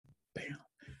Bam.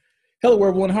 Hello,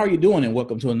 everyone. How are you doing? And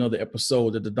welcome to another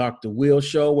episode of the Dr. Will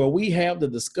Show, where we have the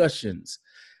discussions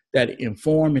that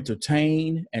inform,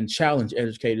 entertain, and challenge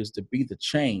educators to be the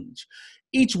change.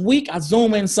 Each week, I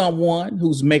zoom in someone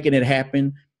who's making it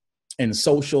happen in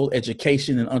social,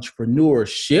 education, and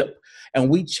entrepreneurship, and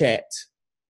we chat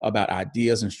about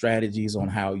ideas and strategies on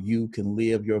how you can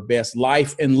live your best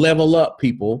life and level up,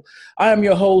 people. I am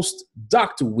your host,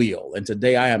 Dr. Will, and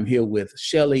today I am here with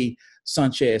Shelly,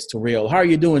 Sanchez, Terrell. How are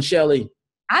you doing, Shelly?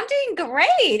 I'm doing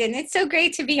great, and it's so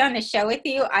great to be on the show with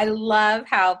you. I love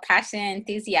how passionate and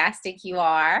enthusiastic you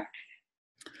are.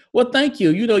 Well, thank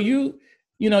you.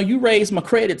 You raise my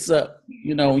credits up,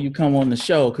 when you come on the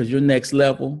show, because you're next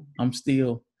level. I'm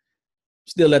still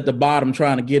at the bottom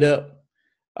trying to get up.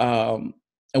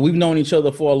 And we've known each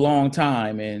other for a long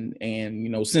time. And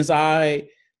since I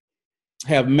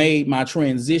have made my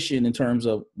transition in terms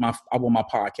of I want my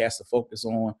podcast to focus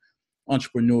on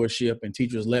entrepreneurship and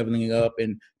teachers leveling up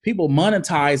and people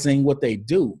monetizing what they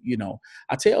do.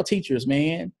 I tell teachers,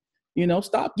 man,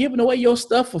 stop giving away your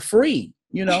stuff for free,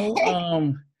 because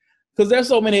there's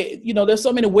so many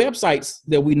websites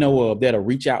that we know of that'll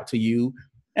reach out to you.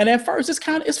 And at first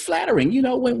it's flattering,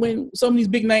 when some of these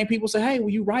big name people say, hey, will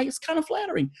you write? It's kind of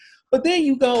flattering. But then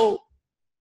you go,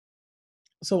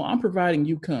 so I'm providing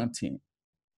you content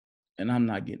and I'm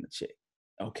not getting a check.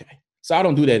 Okay. So I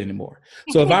don't do that anymore.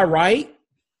 So if I write,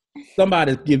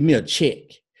 somebody give me a check.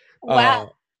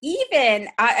 Wow. Even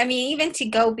to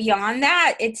go beyond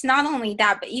that, it's not only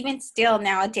that, but even still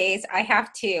nowadays,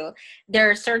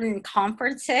 there are certain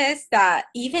conferences that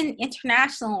even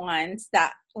international ones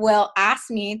that will ask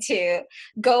me to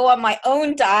go on my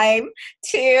own dime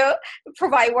to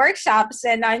provide workshops.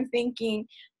 And I'm thinking,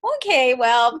 okay,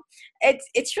 well,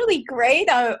 it's really great.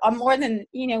 I'm more than,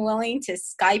 willing to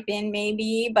Skype in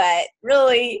maybe, but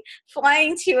really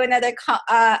flying to another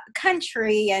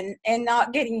country and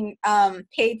not getting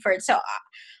paid for it. So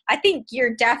I think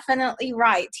you're definitely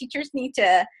right. Teachers need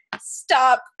to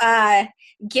stop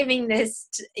giving this,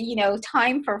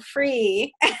 time for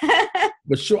free.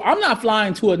 But sure, I'm not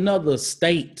flying to another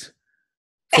state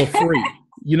for free.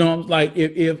 Like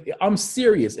if I'm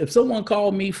serious, if someone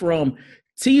called me from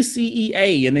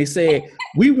TCEA and they said,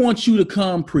 we want you to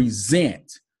come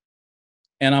present.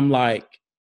 And I'm like,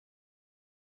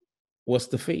 what's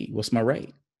the fee? What's my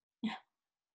rate?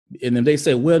 And then they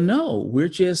say, well, no, we're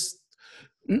just,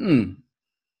 you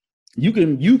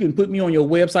can put me on your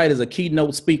website as a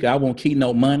keynote speaker. I want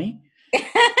keynote money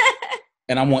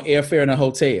and I want airfare and a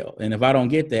hotel. And if I don't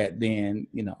get that, then,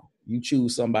 you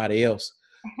choose somebody else.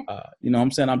 What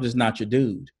I'm saying? I'm just not your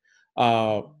dude.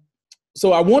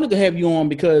 So I wanted to have you on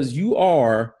because you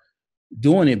are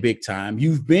doing it big time.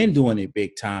 You've been doing it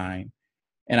big time.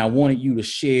 And I wanted you to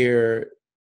share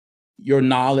your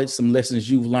knowledge, some lessons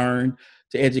you've learned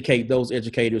to educate those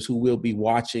educators who will be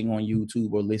watching on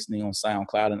YouTube or listening on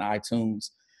SoundCloud and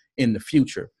iTunes in the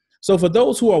future. So for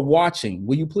those who are watching,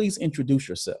 will you please introduce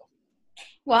yourself?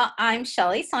 Well, I'm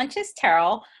Shelly Sanchez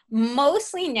Terrell,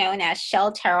 mostly known as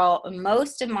Shell Terrell in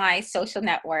most of my social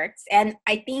networks. And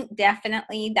I think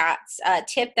definitely that's a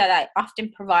tip that I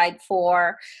often provide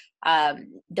for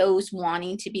those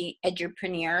wanting to be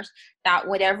edupreneurs, that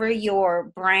whatever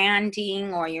your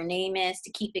branding or your name is,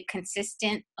 to keep it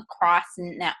consistent across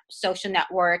social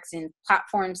networks and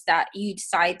platforms that you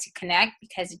decide to connect,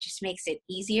 because it just makes it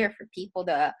easier for people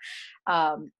to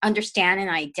understand and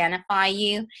identify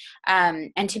you,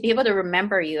 and to be able to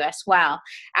remember you as well.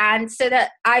 And so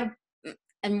that I've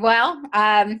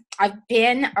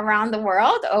been around the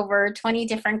world, over 20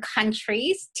 different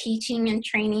countries, teaching and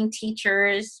training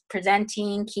teachers,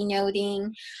 presenting,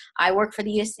 keynoting. I work for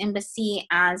the U.S. Embassy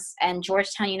and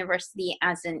Georgetown University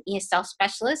as an ESL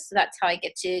specialist. So that's how I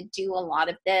get to do a lot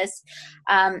of this.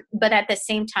 But at the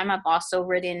same time, I've also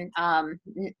written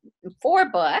 4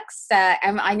 books.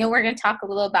 And I know we're going to talk a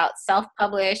little about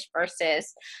self-published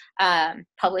versus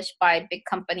published by big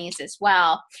companies as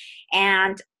well.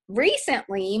 And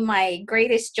recently, my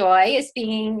greatest joy is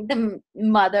being the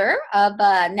mother of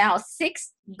now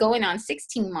going on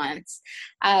 16 months,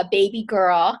 baby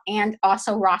girl, and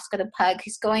also Roscoe the pug,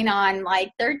 who's going on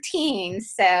like 13.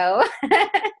 So,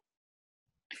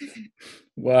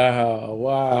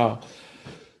 Wow.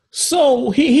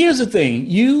 So here's the thing: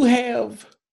 you have,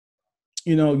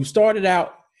 you started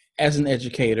out as an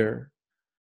educator,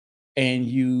 and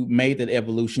you made that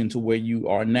evolution to where you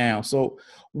are now. So,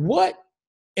 what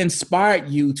inspired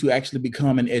you to actually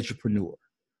become an edupreneur?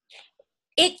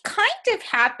 It kind of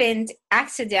happened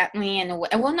accidentally in a way.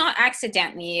 Well, not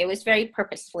accidentally. It was very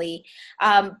purposefully.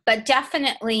 But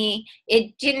definitely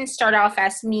it didn't start off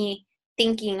as me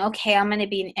thinking, okay, I'm going to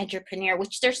be an entrepreneur,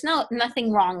 which there's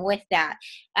nothing wrong with that.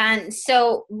 And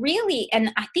so really,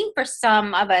 and I think for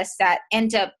some of us that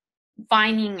end up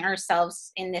finding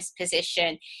ourselves in this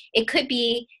position, it could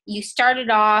be you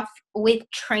started off with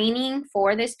training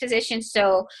for this position.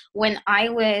 So when I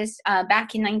was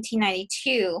back in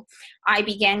 1992, I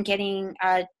began getting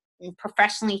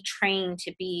professionally trained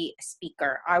to be a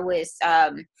speaker. I was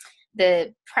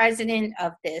the president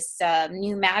of this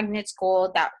new magnet school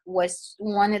that was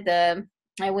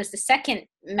it was the second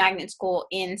magnet school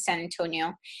in San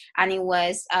Antonio, and it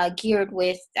was geared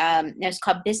with, it was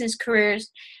called business careers.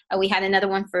 We had another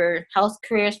one for health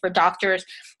careers for doctors.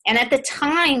 And at the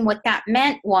time, what that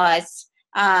meant was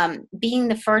being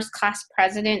the first class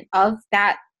president of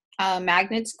that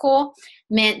magnet school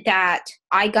meant that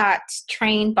I got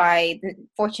trained by the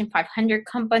Fortune 500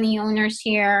 company owners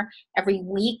here. Every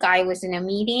week I was in a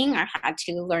meeting. I had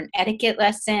to learn etiquette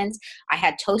lessons. I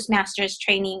had Toastmasters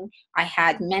training. I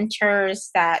had mentors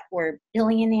that were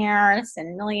billionaires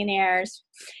and millionaires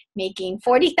making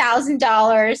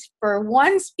 $40,000 for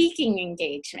one speaking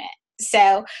engagement.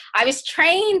 So I was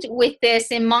trained with this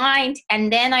in mind,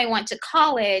 and then I went to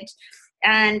college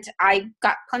and I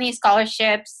got plenty of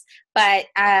scholarships. But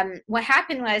what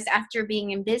happened was, after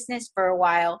being in business for a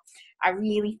while, I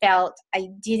really felt I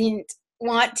didn't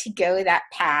want to go that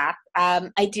path.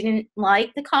 I didn't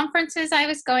like the conferences I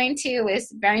was going to. It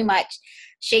was very much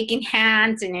shaking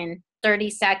hands and in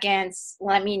 30 seconds,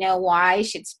 let me know why I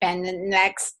should spend the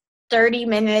next 30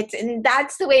 minutes. And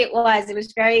that's the way it was. It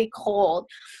was very cold.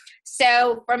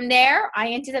 So from there, I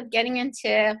ended up getting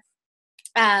into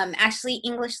actually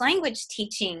English language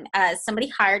teaching. Somebody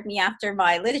hired me after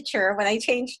my literature. When I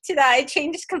changed to that, I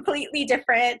changed completely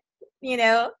different,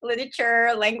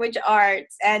 literature, language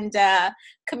arts, and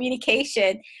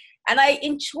communication. And I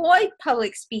enjoyed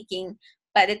public speaking,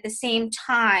 but at the same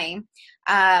time,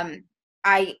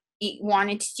 I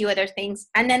wanted to do other things.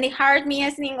 And then they hired me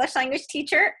as an English language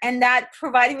teacher, and that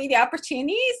provided me the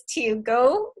opportunities to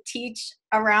go teach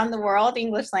around the world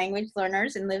English language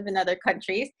learners and live in other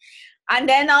countries. And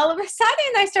then all of a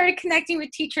sudden, I started connecting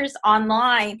with teachers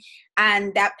online,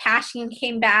 and that passion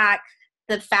came back.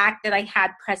 The fact that I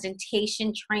had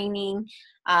presentation training,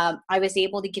 I was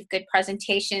able to give good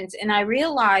presentations. And I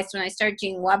realized when I started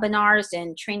doing webinars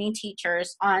and training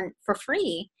teachers for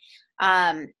free,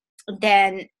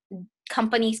 then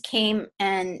companies came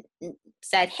and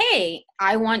said, hey,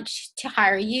 I want to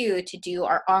hire you to do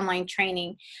our online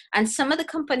training. And some of the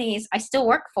companies I still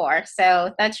work for.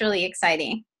 So that's really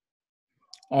exciting.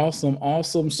 Awesome.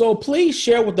 Awesome. So please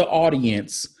share with the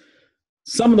audience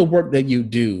some of the work that you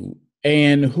do,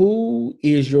 and who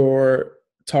is your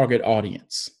target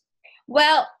audience?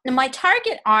 Well, my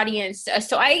target audience,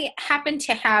 so I happen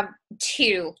to have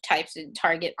two types of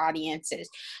target audiences.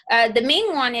 The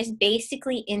main one is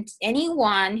basically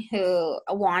anyone who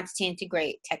wants to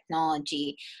integrate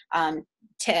technology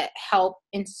to help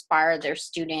inspire their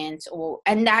students,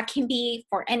 and that can be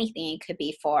for anything. It could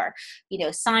be for,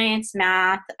 science,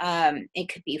 math. It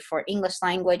could be for English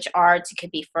language arts. It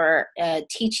could be for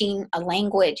teaching a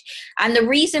language. And the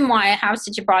reason why I have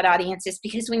such a broad audience is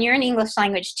because when you're an English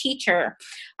language teacher,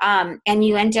 and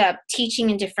you end up teaching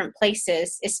in different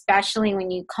places, especially when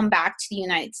you come back to the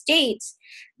United States,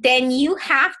 then you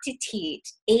have to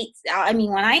teach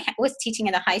when I was teaching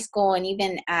at a high school and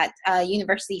even at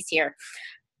universities here,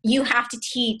 you have to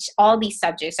teach all these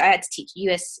subjects. I had to teach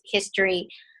U.S. history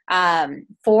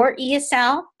for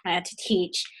ESL. I had to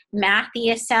teach math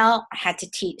ESL. I had to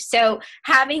teach. So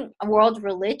having world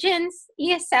religions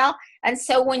ESL. And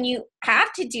so when you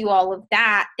have to do all of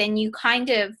that, then you kind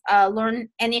of learn.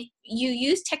 And if you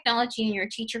use technology and you're a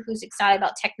teacher who's excited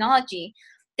about technology,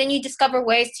 then you discover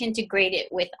ways to integrate it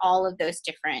with all of those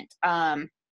different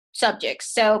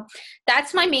subjects. So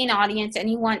that's my main audience,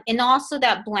 anyone, and also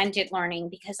that blended learning,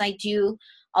 because I do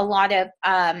a lot of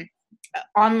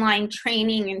online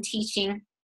training and teaching.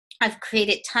 I've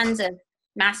created tons of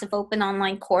massive open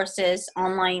online courses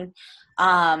online.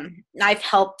 I've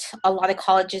helped a lot of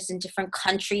colleges in different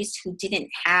countries who didn't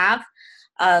have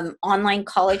online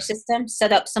college systems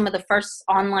set up some of the first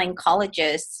online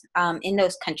colleges in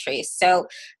those countries. So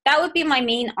that would be my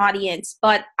main audience,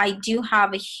 but I do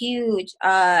have a huge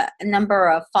number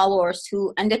of followers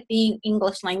who end up being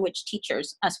English language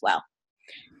teachers as well.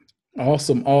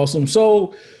 Awesome. Awesome.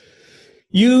 So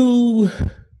you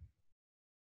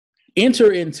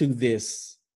enter into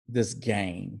this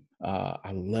game.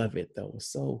 I love it though.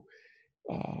 So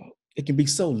it can be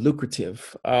so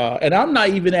lucrative. And I'm not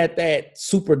even at that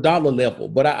super dollar level,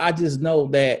 but I just know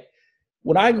that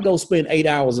when I can go spend 8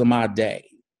 hours of my day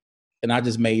and I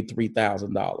just made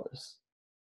 $3,000,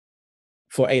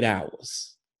 for 8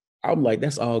 hours. I'm like,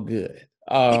 that's all good.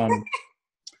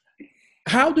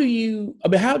 How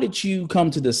did you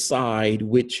come to decide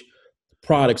which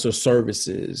products or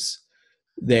services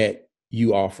that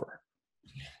you offer?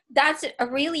 That's a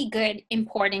really good,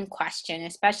 important question,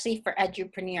 especially for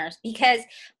edupreneurs, because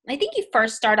I think you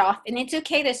first start off, and it's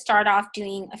okay to start off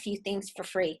doing a few things for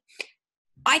free.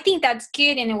 I think that's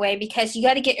good in a way because you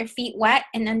got to get your feet wet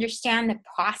and understand the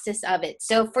process of it.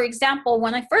 So, for example,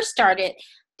 when I first started,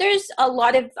 there's a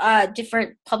lot of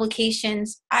different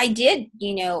publications I did,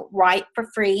 write for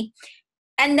free,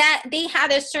 and that they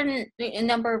had a certain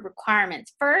number of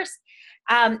requirements. First,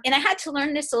 and I had to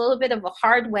learn this a little bit of a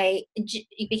hard way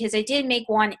because I did make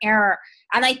one error.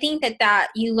 And I think that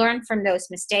you learn from those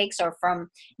mistakes or from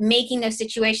making those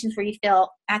situations where you feel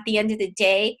at the end of the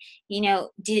day,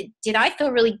 did I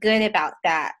feel really good about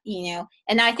that?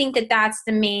 And I think that that's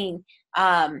the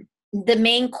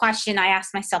main question I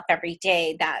ask myself every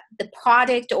day, that the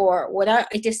product or what I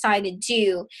decide to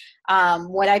do,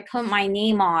 what I put my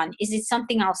name on, is it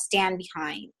something I'll stand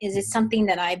behind? Is it something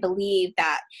that I believe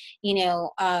that,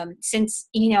 since,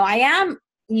 I am,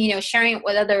 sharing it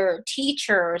with other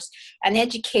teachers and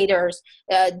educators,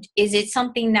 is it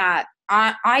something that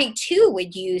I too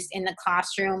would use in the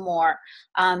classroom or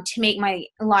to make my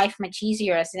life much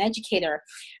easier as an educator.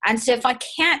 And so if I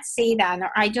can't say that or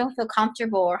I don't feel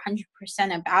comfortable or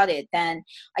 100% about it, then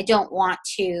I don't want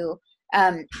to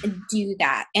do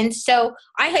that. And so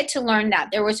I had to learn that.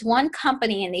 There was one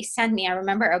company and they sent me, I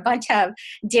remember, a bunch of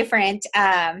different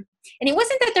and it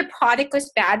wasn't that their product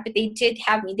was bad, but they did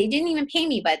have me. They didn't even pay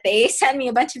me, but they sent me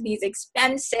a bunch of these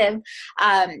expensive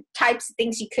types of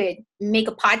things you could make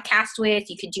a podcast with.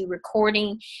 You could do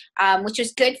recording, which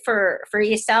was good for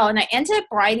ESL. And I ended up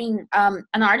writing an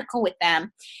article with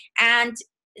them. And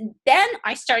then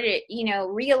I started,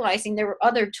 realizing there were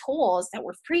other tools that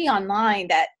were free online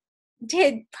that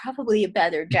did probably a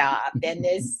better job than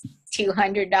this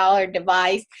 $200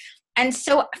 device. And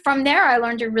so from there, I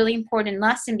learned a really important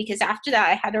lesson, because after that,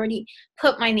 I had already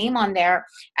put my name on there,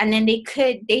 and then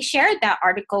they shared that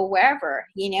article wherever,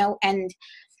 and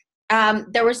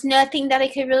there was nothing that I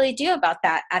could really do about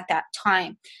that at that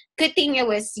time. Good thing it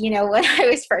was, when I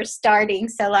was first starting.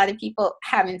 So a lot of people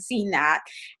haven't seen that,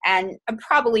 and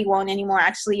probably won't anymore.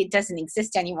 Actually, it doesn't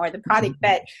exist anymore, the product,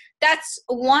 but that's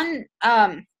one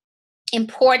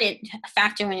important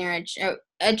factor when you're an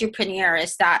edupreneur,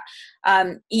 is that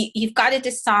you've got to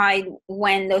decide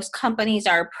when those companies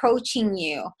are approaching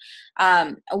you,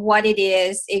 what it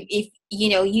is. If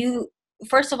you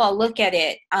first of all look at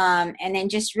it, and then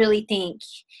just really think.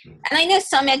 And I know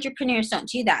some edupreneurs don't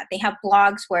do that. They have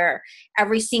blogs where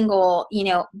every single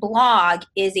blog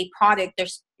is a product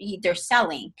they're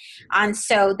selling, and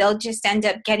so they'll just end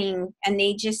up getting, and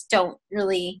they just don't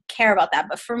really care about that.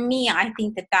 But for me, I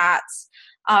think that that's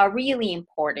really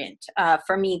important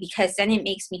for me, because then it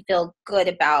makes me feel good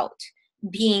about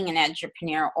being an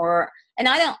edupreneur. And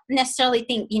I don't necessarily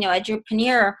think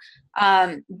edupreneur,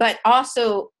 but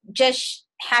also just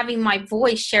having my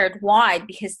voice shared wide,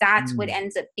 because that's what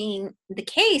ends up being the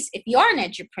case. If you are an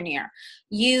edupreneur,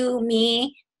 you,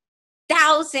 me,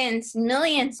 thousands,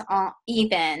 millions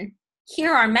even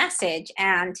hear our message,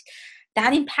 and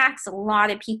that impacts a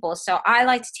lot of people. So I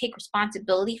like to take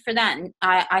responsibility for that, and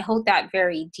I hold that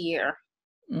very dear.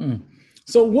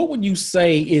 So what would you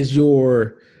say is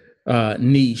your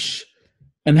niche,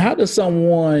 and how does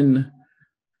someone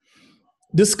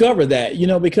discover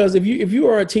that? Because if you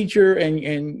are a teacher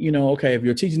and okay, if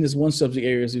you're teaching this one subject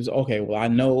area, it's okay, well, I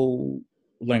know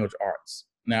language arts.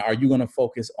 Now, are you going to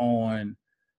focus on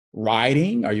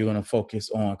writing? Are you going to focus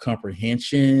on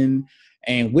comprehension?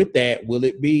 And with that, will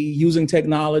it be using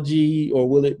technology, or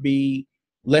will it be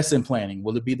lesson planning?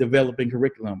 Will it be developing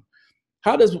curriculum?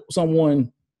 How does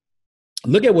someone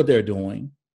look at what they're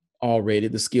doing already,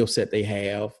 the skill set they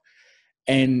have,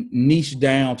 and niche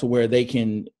down to where they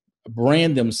can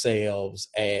brand themselves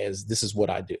as, this is what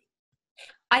I do?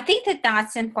 I think that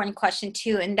that's an important question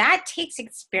too, and that takes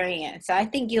experience. I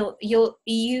think you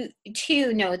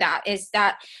too know that, is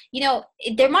that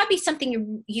there might be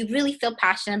something you really feel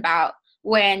passionate about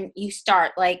when you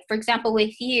start. Like, for example,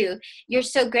 with you're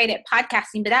so great at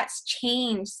podcasting, but that's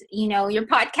changed. Your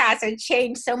podcasts have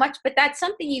changed so much, but that's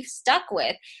something you've stuck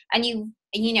with, and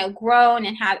you've grown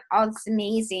and had all this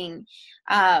amazing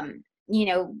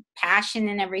passion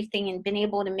and everything, and been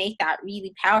able to make that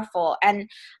really powerful. And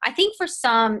I think for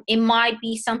some, it might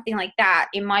be something like that.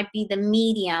 It might be the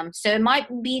medium. So it might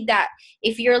be that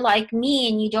if you're like me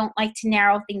and you don't like to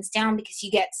narrow things down because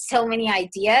you get so many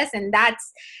ideas, and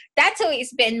that's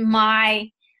always been my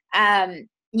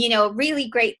really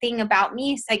great thing about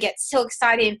me is I get so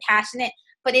excited and passionate,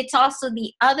 but it's also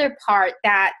the other part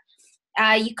that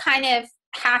you kind of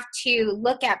have to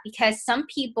look at, because some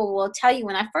people will tell you,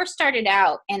 when I first started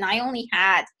out and I only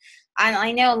had,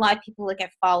 I know a lot of people look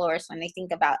at followers when they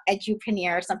think about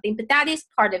Edupreneur or something, but that is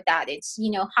part of that. It's,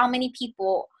 how many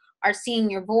people are seeing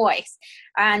your voice.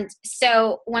 And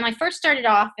so when I first started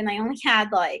off and I only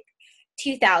had like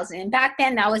 2,000, back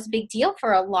then that was a big deal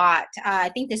for a lot. I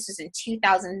think this was in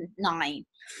 2009.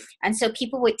 And so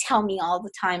people would tell me all the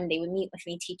time, they would meet with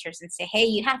me, teachers, and say, hey,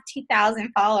 you have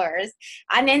 2,000 followers.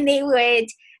 And then they would,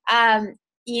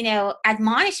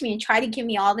 admonish me and try to give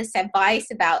me all this advice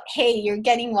about, hey, you're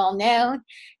getting well known.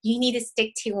 You need to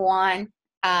stick to one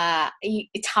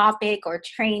topic or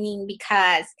training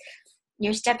because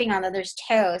you're stepping on others'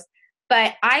 toes.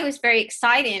 But I was very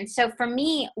excited. And so for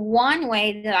me, one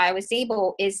way that I was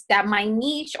able is that my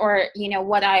niche, or,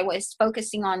 what I was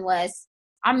focusing on was,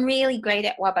 I'm really great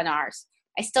at webinars.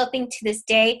 I still think to this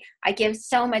day, I give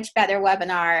so much better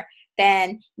webinar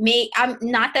than me. I'm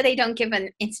not that I don't give an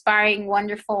inspiring,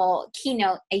 wonderful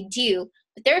keynote. I do.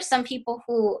 But there are some people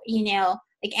who,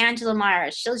 like Angela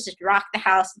Myers, she'll just rock the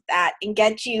house with that and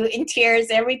get you in tears,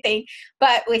 everything.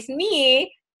 But with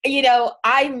me,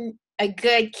 I'm a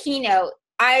good keynote.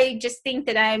 I just think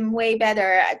that I'm way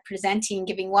better at presenting,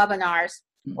 giving webinars,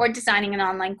 or designing an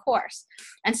online course.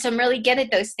 And so I'm really good at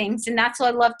those things. And that's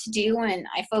what I love to do. And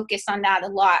I focus on that a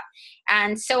lot.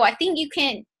 And so I think you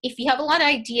can, if you have a lot of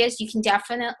ideas, you can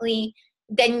definitely,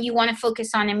 then you want to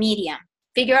focus on a medium.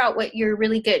 Figure out what you're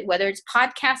really good, whether it's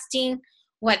podcasting,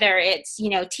 whether it's,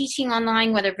 teaching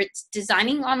online, whether it's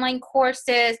designing online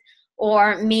courses,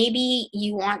 or maybe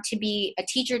you want to be a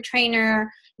teacher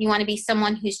trainer. You want to be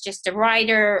someone who's just a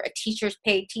writer, a teacher's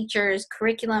paid teachers,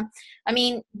 curriculum. I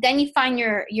mean, then you find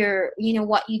your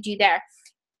what you do there.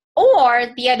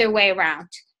 Or the other way around.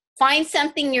 Find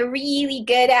something you're really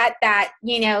good at that,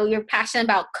 you're passionate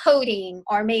about, coding,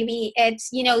 or maybe it's,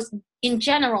 in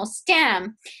general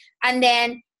STEM. And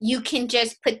then you can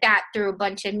just put that through a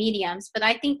bunch of mediums. But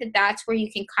I think that that's where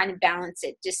you can kind of balance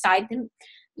it. Decide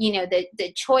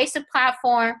the choice of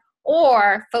platform,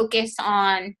 or focus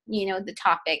on, the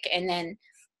topic. And then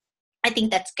I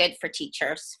think that's good for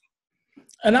teachers.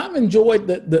 And I've enjoyed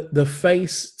the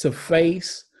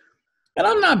face-to-face, and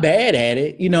I'm not bad at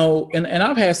it, and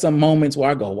I've had some moments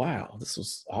where I go, wow, this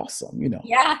was awesome,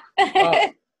 Yeah.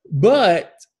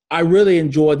 But I really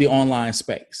enjoyed the online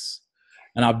space.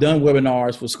 And I've done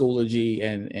webinars for Schoology,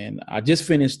 and I just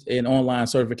finished an online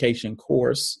certification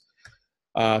course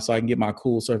so I can get my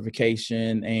cool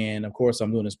certification. And of course,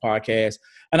 I'm doing this podcast.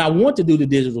 And I want to do the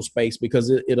digital space because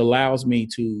it allows me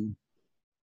to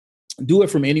do it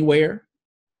from anywhere.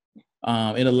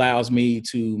 It allows me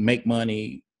to make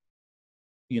money,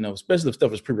 especially if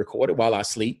stuff is pre-recorded while I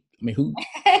sleep. I mean, who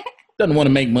doesn't want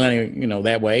to make money,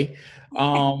 that way?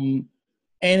 And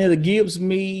it gives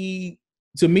me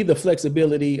the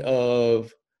flexibility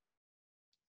of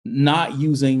not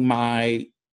using my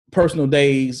personal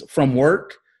days from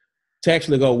work to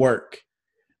actually go work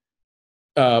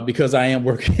because I am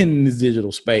working in this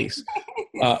digital space.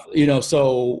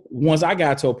 So once I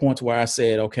got to a point where I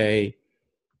said, okay,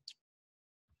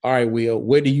 all right, Will,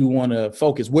 where do you want to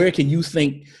focus? Where can you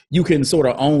think you can sort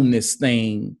of own this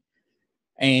thing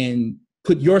and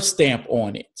put your stamp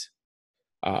on it?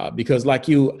 Because like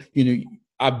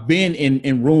I've been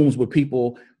in rooms with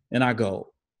people and I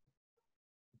go,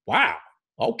 wow,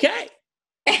 okay.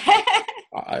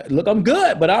 Look, I'm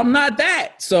good, but I'm not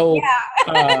that. So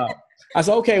yeah. I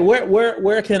said, okay,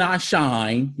 where can I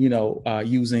shine?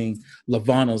 Using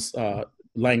Lavana's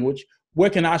language, where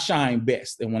can I shine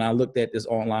best? And when I looked at this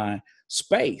online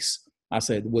space, I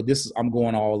said, well, I'm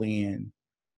going all in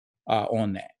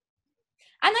on that.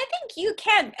 And I think you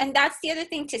can, and that's the other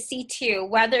thing to see too,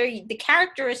 whether the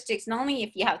characteristics, not only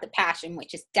if you have the passion,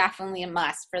 which is definitely a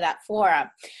must for that forum,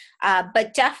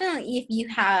 but definitely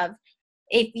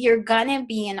if you're going to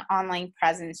be an online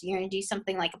presence, you're going to do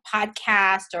something like a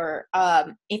podcast, or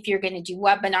if you're going to do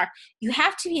webinar, you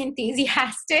have to be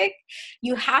enthusiastic.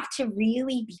 You have to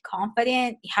really be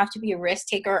confident. You have to be a risk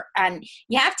taker, and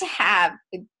you have to have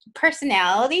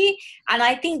personality. And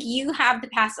I think you have the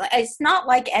past. It's not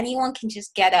like anyone can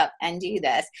just get up and do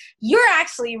this. You're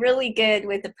actually really good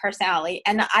with the personality.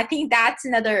 And I think that's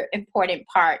another important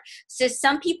part. So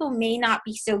some people may not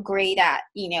be so great at,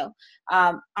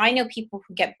 I know people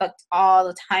who get booked all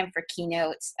the time for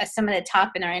keynotes, some of the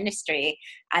top in our industry,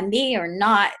 and they are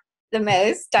not the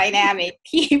most dynamic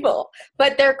people,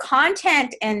 but their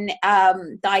content and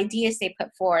the ideas they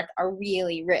put forth are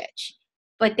really rich.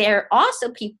 But they're also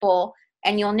people,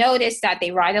 and you'll notice that they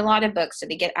write a lot of books, so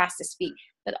they get asked to speak,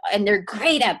 and they're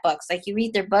great at books. Like you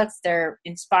read their books, they're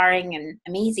inspiring and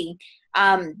amazing.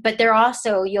 But they're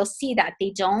also, you'll see that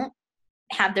they don't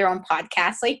have their own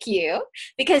podcast like you,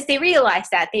 because they realize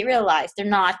they're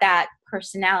not that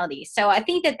personality. So I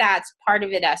think that that's part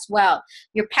of it as well.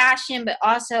 Your passion, but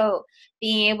also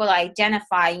being able to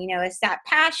identify, is that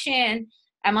passion,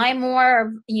 am I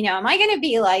more, am I going to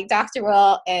be like Dr.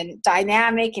 Will and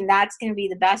dynamic, and that's going to be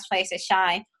the best place to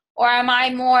shine? Or am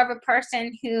I more of a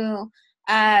person who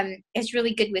is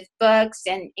really good with books?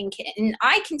 And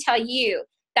I can tell you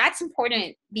that's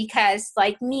important, because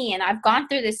like me, and I've gone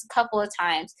through this a couple of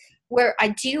times where I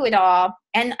do it all.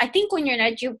 And I think when you're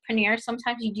an edupreneur,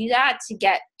 sometimes you do that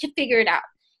to figure it out.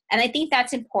 And I think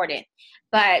that's important.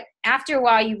 But after a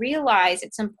while, you realize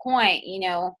at some point,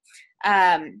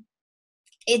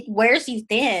 it wears you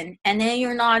thin, and then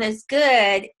you're not as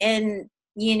good. And,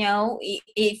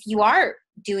 if you are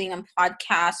doing a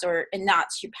podcast and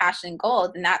that's your passion and goal,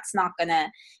 then that's not going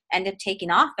to end up taking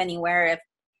off anywhere if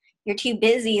you're too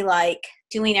busy, like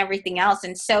doing everything else.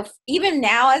 And so even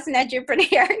now as an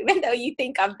entrepreneur, even though you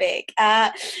think I'm big,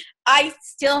 I'm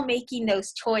still making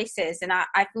those choices. And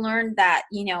I've learned that,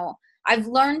 I've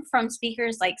learned from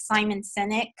speakers like Simon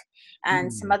Sinek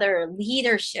and some other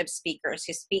leadership speakers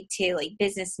who speak to like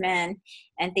businessmen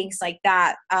and things like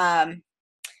that,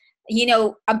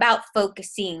 about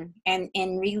focusing and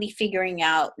really figuring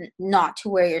out not to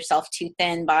wear yourself too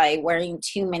thin by wearing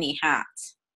too many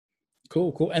hats.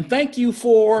 Cool. And thank you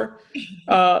for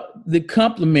the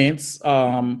compliments.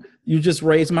 You just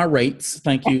raised my rates.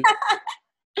 Thank you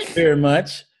very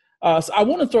much. So I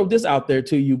want to throw this out there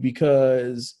to you,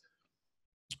 because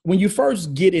when you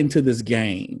first get into this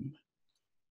game,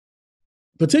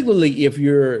 particularly if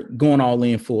you're going all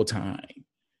in full time,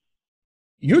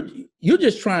 you're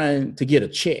just trying to get a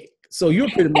check. So you'll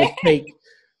pretty much take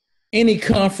any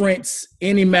conference,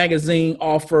 any magazine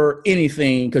offer,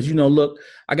 anything, because, look,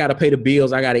 I got to pay the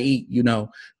bills, I got to eat,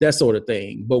 that sort of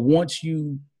thing. But once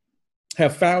you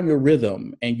have found your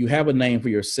rhythm and you have a name for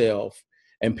yourself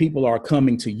and people are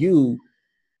coming to you,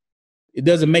 it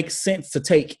doesn't make sense to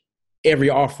take every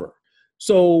offer.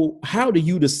 So how do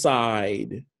you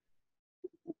decide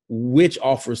which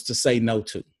offers to say no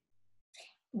to?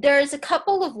 There's a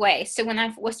couple of ways. So when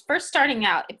I was first starting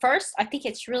out, at first, I think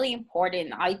it's really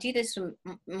important. I do this with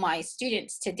my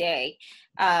students today.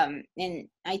 And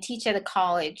I teach at a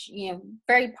college,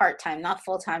 very part-time, not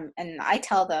full-time. And I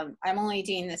tell them I'm only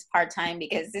doing this part-time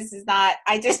because this is not,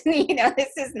 this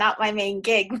is not my main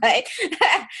gig, but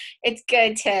it's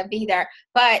good to be there.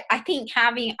 But I think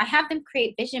I have them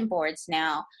create vision boards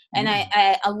now. And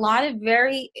a lot of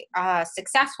very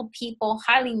successful people,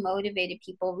 highly motivated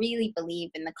people really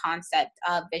believe in the concept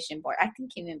of vision board. I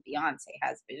think even Beyonce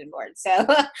has vision boards. So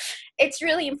it's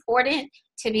really important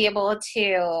to be able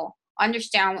to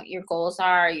understand what your goals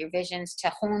are, your visions, to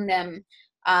hone them,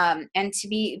 and to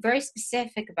be very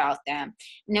specific about them,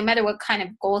 no matter what kind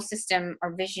of goal system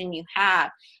or vision you have.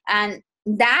 And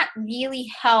that really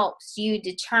helps you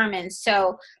determine.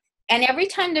 So, and every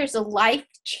time there's a life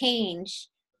change,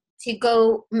 to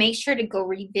go make sure to go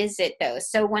revisit those.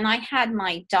 So when I had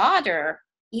my daughter,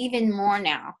 even more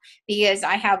now, because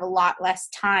I have a lot less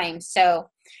time. So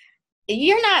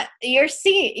you're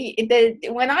seeing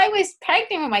when I was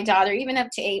pregnant with my daughter, even up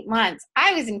to 8 months,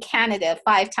 I was in Canada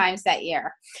 5 times that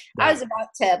year. Wow. I was about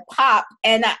to pop,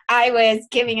 and I was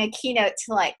giving a keynote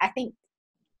to I think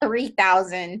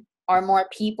 3,000 or more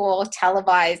people,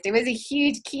 televised. It was a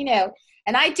huge keynote.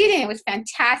 And I did it. It was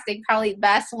fantastic. Probably the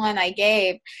best one I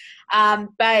gave.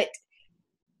 But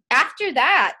after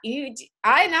that,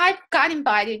 I've got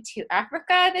invited to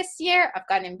Africa this year. I've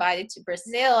gotten invited to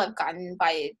Brazil. I've gotten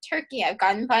invited to Turkey. I've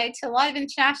gotten invited to a lot of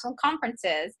international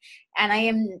conferences.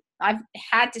 And I've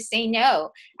had to say no.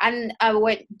 And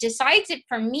what decides it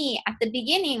for me, at the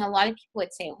beginning, a lot of people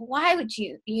would say, why would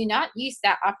you not use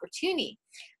that opportunity?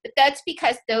 But that's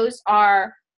because those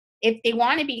are, if they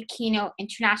want to be a keynote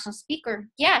international speaker,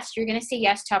 yes, you're going to say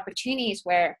yes to opportunities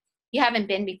where you haven't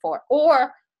been before,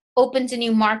 or opens a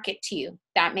new market to you.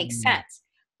 That makes sense.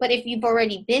 But if you've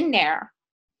already been there,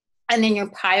 and then your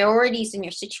priorities and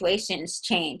your situations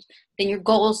change, then your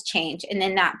goals change, and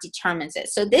then that determines it.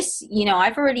 So this,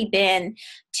 I've already been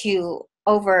to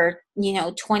over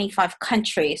 25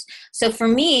 countries. So for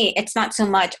me, it's not so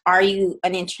much, are you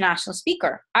an international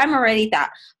speaker? I'm already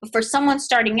that. But for someone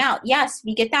starting out, yes,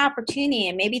 you get the opportunity,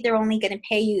 and maybe they're only going to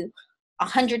pay you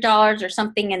 $100 or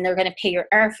something, and they're going to pay your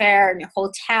airfare and your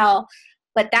hotel.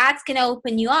 But that's going to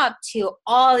open you up to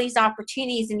all these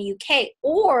opportunities in the UK.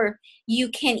 Or you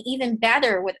can even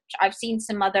better, which I've seen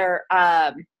some other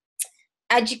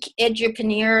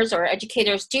edupreneurs or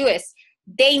educators do, is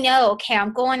they know, okay,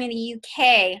 I'm going to the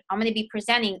UK. I'm going to be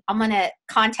presenting. I'm going to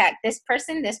contact this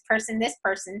person, this person, this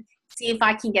person, see if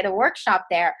I can get a workshop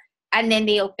there. And then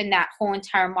they open that whole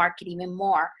entire market even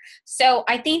more. So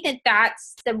I think that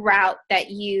that's the route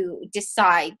that you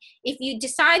decide. If you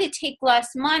decide to take less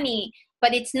money,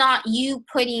 but it's not you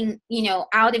putting,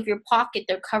 out of your pocket,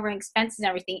 they're covering expenses and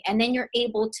everything, and then you're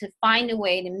able to find a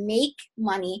way to make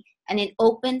money and it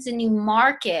opens a new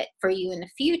market for you in the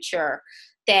future,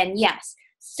 then yes.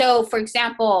 So for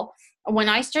example, when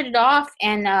I started off,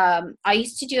 and I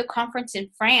used to do a conference in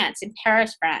France, in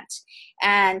Paris, France,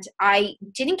 and I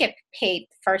didn't get paid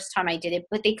the first time I did it,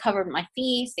 but they covered my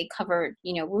fees, they covered,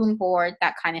 room, board,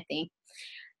 that kind of thing.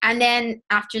 And then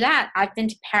after that, I've been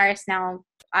to Paris now,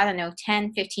 I don't know,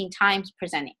 10, 15 times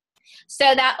presenting.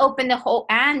 So that opened the whole,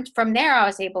 and from there I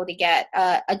was able to get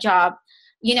a job.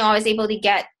 I was able to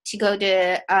get to go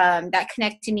to, that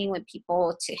connected me with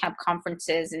people to have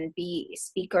conferences and be a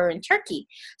speaker in Turkey.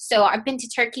 So I've been to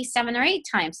Turkey 7 or 8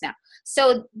 times now.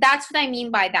 So that's what I mean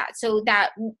by that. So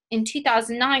that in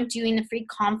 2009, doing the free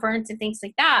conference and things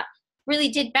like that really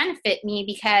did benefit me,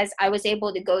 because I was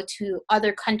able to go to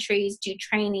other countries, do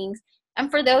trainings. And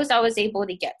for those, I was able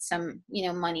to get some,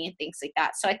 money and things like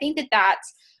that. So I think that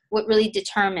that's what really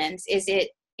determines, is it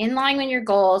in line with your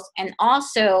goals? And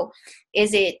also,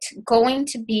 is it going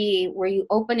to be where you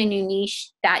open a new niche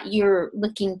that you're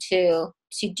looking to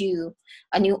do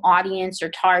a new audience or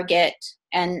target?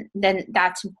 And then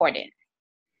that's important.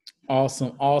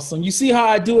 Awesome. You see how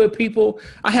I do it, people?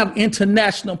 I have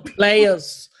international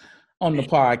players on the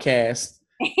podcast.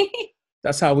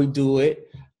 That's how we do it.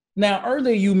 Now,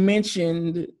 earlier you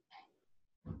mentioned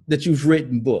that you've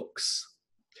written books.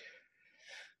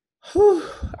 Whew.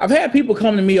 I've had people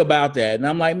come to me about that, and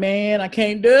I'm like, man, I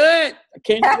can't do it.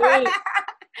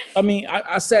 I mean,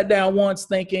 I sat down once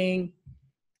thinking,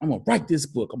 I'm going to write this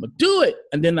book. I'm going to do it.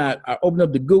 And then I opened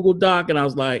up the Google Doc, and I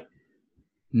was like,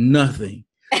 nothing.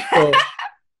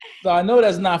 So I know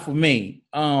that's not for me.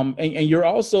 And you're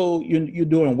also, you're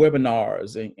doing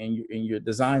webinars and you're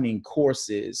designing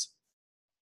courses.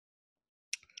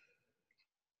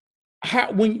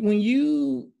 When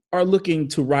you are looking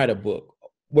to write a book,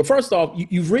 well, first off,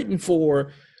 you've written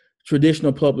for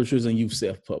traditional publishers and you've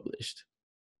self-published.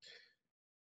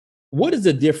 What is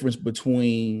the difference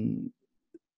between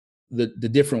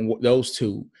those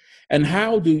two, and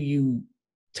how do you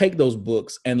take those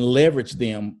books and leverage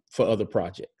them for other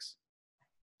projects?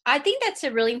 I think that's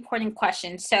a really important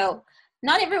question. So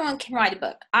not everyone can write a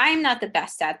book. I'm not the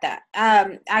best at that.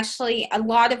 Actually, a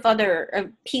lot of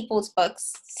other people's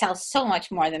books sell so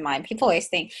much more than mine. People always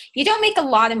think you don't make a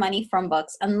lot of money from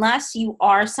books unless you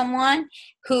are someone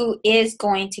who is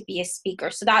going to be a speaker.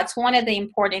 So that's one of the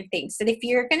important things. That if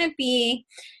you're going to be,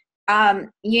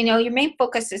 your main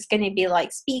focus is going to be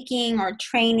like speaking or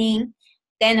training,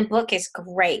 then a book is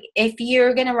great. If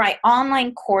you're going to write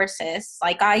online courses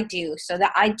like I do, so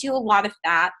that I do a lot of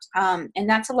that, and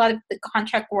that's a lot of the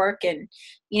contract work and,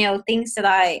 things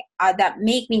that that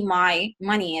make me my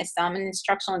money, as I'm an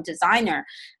instructional designer.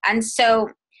 And so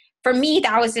for me,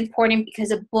 that was important because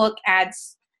a book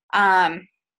adds,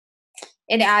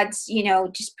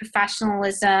 just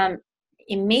professionalism.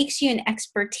 It makes you an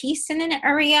expertise in an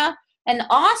area. And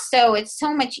also, it's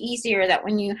so much easier that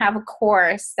when you have a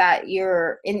course that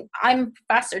you're in, I'm a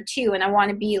professor too, and I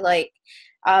want to be like,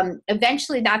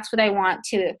 eventually that's what I want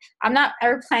to, I'm not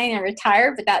ever planning to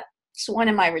retire, but that's one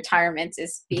of my retirements,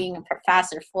 is being a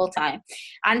professor full time.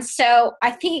 And so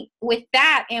I think with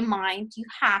that in mind, you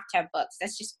have to have books.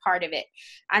 That's just part of it.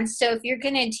 And so if you're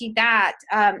going to do that,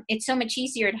 it's so much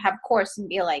easier to have a course and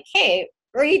be like, hey,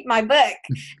 read my book.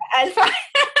 And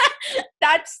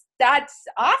that's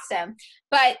awesome.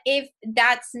 But if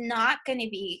that's not going to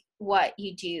be what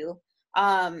you do,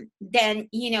 then, and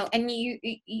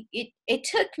it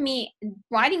took me,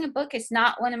 writing a book is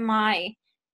not one of my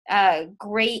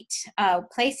great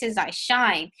places I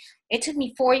shine. It took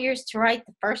me 4 years to write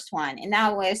the first one. And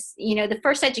that was, the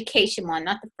first education one,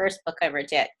 not the first book I ever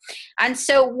did. And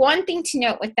so one thing to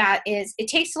note with that is it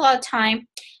takes a lot of time.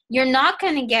 You're not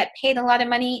going to get paid a lot of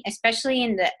money, especially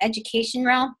in the education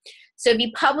realm. So if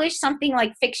you publish something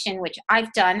like fiction, which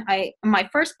I've done, my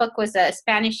first book was a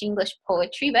Spanish-English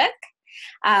poetry book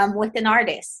with an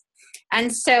artist.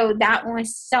 And so that one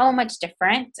was so much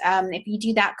different. If you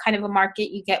do that kind of a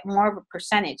market, you get more of a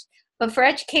percentage. But for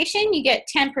education, you get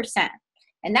 10%.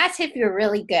 And that's if you're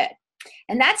really good.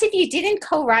 And that's if you didn't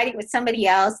co-write it with somebody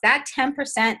else. That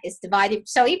 10% is divided.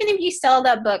 So even if you sell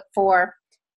that book for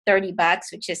 $30,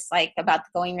 which is like about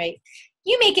the going rate,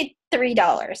 you make it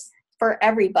 $3 for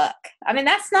every book. I mean,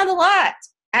 that's not a lot.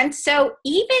 And so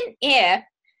even if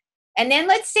And then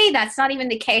let's say that's not even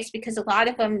the case, because a lot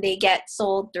of them, they get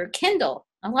sold through Kindle.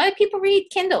 A lot of people read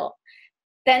Kindle.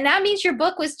 Then that means your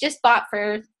book was just bought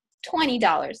for $20.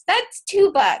 That's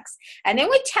 $2. And then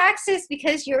with taxes,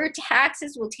 because your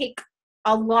taxes will take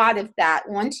a lot of that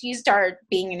once you start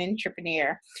being an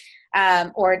entrepreneur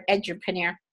or an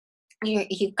edupreneur.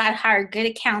 You've got to hire a good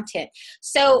accountant.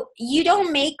 So you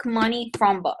don't make money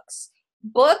from books.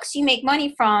 Books, you make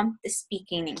money from the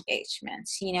speaking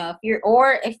engagements. You know,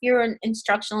 if you're an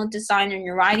instructional designer and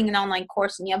you're writing an online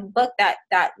course and you have a book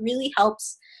that really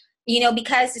helps, you know,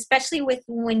 because especially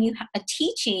when you are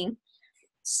teaching,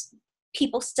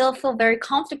 people still feel very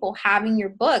comfortable having your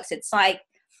books. It's like,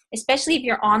 especially if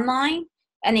you're online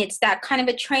and it's that kind of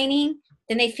a training,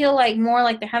 then they feel like more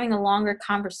like they're having a longer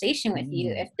conversation with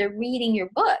you. If they're reading your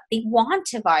book, they want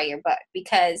to buy your book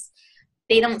because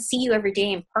they don't see you every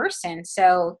day in person.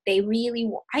 So I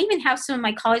even have some of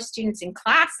my college students in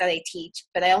class that I teach,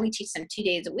 but I only teach them 2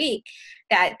 days a week,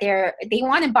 that they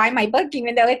want to buy my book,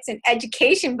 even though it's an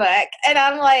education book. And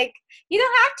I'm like, you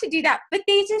don't have to do that, but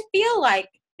they just feel like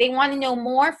they want to know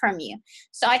more from you.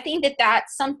 So I think that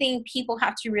that's something people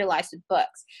have to realize with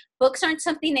books. Books aren't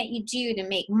something that you do to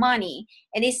make money.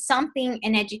 It is something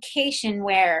in education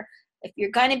where if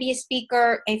you're going to be a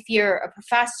speaker, if you're a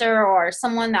professor or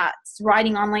someone that's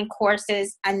writing online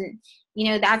courses, and you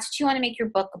know that's what you want to make your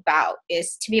book about,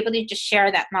 is to be able to just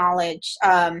share that knowledge,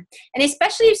 and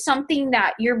especially if something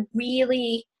that you're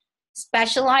really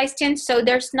specialized in. So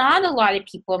there's not a lot of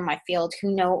people in my field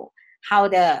who know how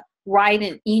to write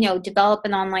and, you know, develop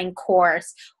an online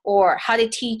course, or how to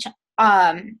teach,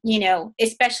 you know,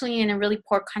 especially in a really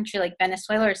poor country like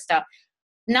Venezuela or stuff.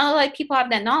 Not a lot of people have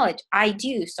that knowledge. I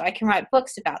do, so I can write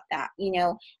books about that, you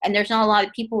know, and there's not a lot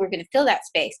of people who are going to fill that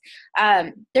space.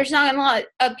 There's not a lot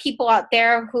of people out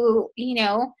there who, you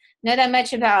know that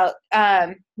much about,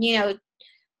 you know,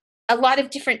 a lot of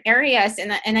different areas.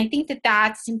 And I think that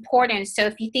that's important. So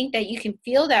if you think that you can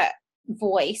feel that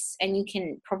voice and you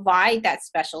can provide that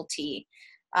specialty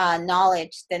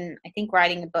knowledge, then I think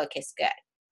writing a book is good.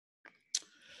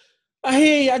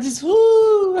 I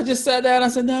just sat down. I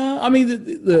said, no. I mean,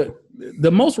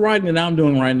 the most writing that I'm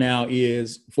doing right now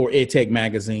is for EdTech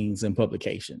magazines and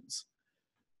publications.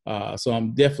 So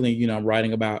I'm definitely, you know,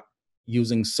 writing about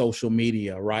using social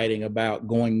media, writing about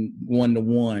going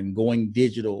one-to-one, going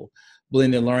digital,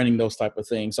 blended learning, those type of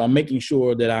things. So I'm making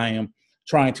sure that I am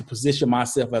trying to position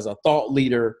myself as a thought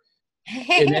leader.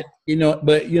 And that, you know,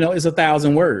 but you know, it's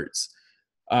 1,000 words.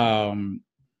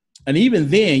 And even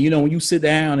then, you know, when you sit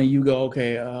down and you go,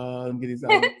 okay, let me get these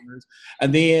out words,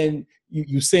 and then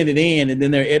you send it in, and then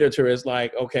their editor is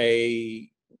like, okay,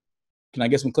 can I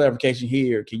get some clarification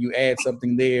here? Can you add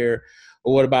something there?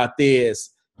 Or what about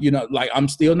this? You know, like I'm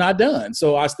still not done.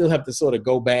 So I still have to sort of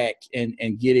go back and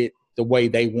get it the way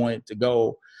they want it to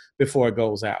go before it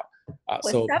goes out.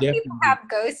 So some people have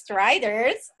ghost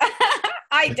writers.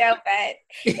 I don't,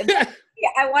 but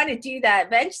I want to do that.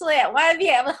 Eventually, I want to be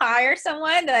able to hire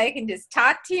someone that I can just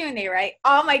talk to and they write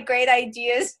all my great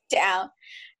ideas down.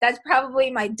 That's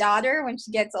probably my daughter when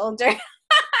she gets older.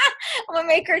 I'm going to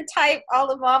make her type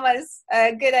all of mama's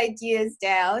good ideas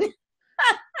down.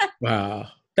 Wow.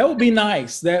 That would be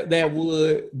nice. That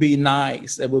would be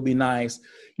nice. That would be nice.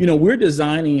 You know, we're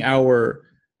designing our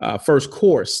first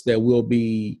course that we'll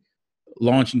be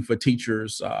launching for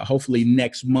teachers hopefully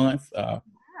next month.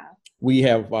 We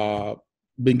have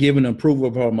been given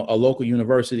approval from a local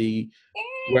university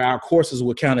where our courses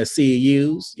will count as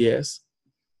CEUs. Yes.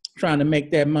 Trying to make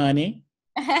that money.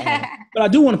 But I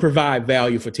do want to provide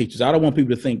value for teachers. I don't want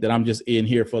people to think that I'm just in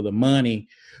here for the money,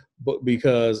 but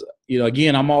because, you know,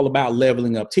 again, I'm all about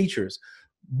leveling up teachers.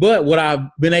 But what I've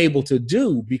been able to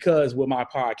do, because with my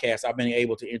podcast, I've been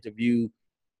able to interview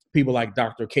people like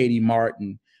Dr. Katie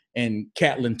Martin and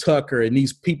Catlin Tucker and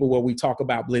these people where we talk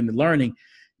about blended learning.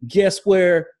 Guess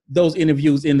where those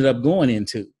interviews ended up going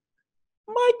into?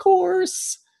 My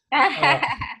course.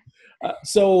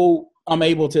 So I'm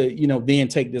able to, you know, then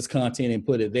take this content and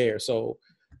put it there. So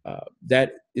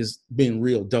that has been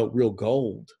real dope, real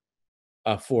gold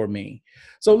for me.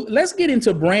 So let's get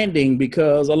into branding,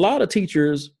 because a lot of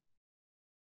teachers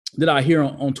that I hear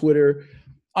on Twitter,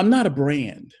 I'm not a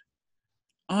brand.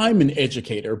 I'm an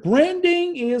educator.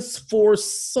 Branding is for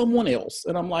someone else.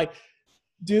 And I'm like,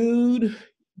 dude,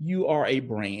 you are a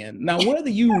brand. Now, whether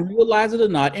you realize it or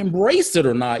not, embrace it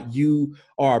or not, you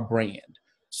are a brand.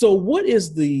 So what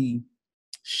is the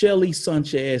Shelly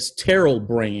Sanchez Terrell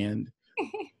brand?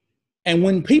 And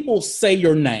when people say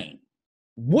your name,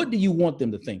 what do you want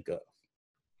them to think of?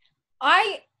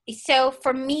 I So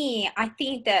for me, I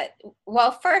think that,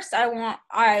 well, first I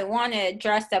want to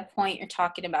address that point you're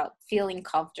talking about, feeling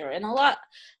comfortable. And a lot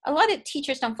of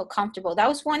teachers don't feel comfortable. That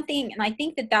was one thing, and I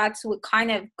think that that's what kind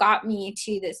of got me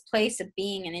to this place of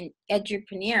being an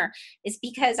edupreneur, is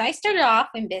because I started off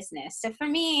in business. So for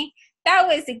me, that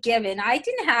was a given. I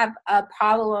didn't have a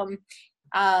problem.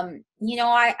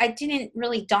 I didn't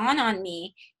really dawn on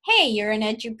me, hey, you're an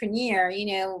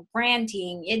edupreneur,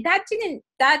 branding.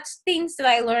 That's things that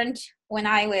I learned when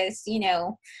I was,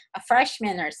 a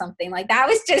freshman or something. Like, that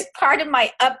was just part of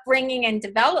my upbringing and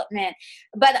development.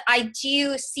 But I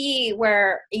do see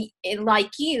where,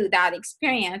 like you, that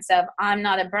experience of I'm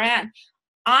not a brand.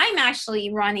 I'm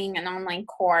actually running an online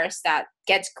course that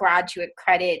gets graduate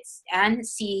credits and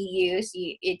CEUs.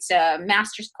 It's a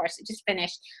master's course. I just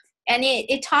finished. And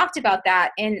it talked about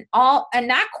that, and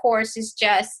that course is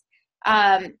just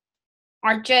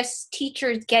are just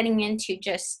teachers getting into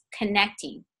just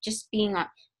connecting, just being on.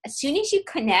 As soon as you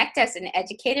connect as an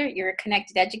educator, you're a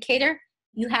connected educator,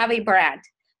 you have a brand.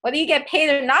 Whether you get paid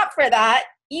or not for that,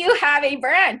 you have a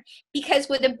brand. Because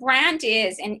what a brand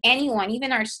is, and anyone,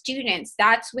 even our students,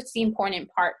 that's what's the important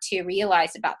part to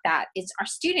realize about that, is our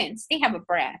students, they have a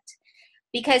brand.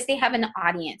 Because they have an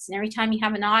audience. And every time you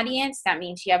have an audience, that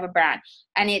means you have a brand.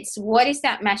 And it's, what is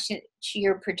that message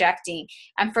you're projecting?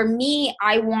 And for me,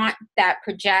 I want that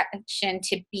projection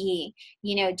to be,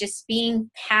 just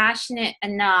being passionate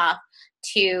enough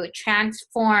to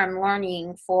transform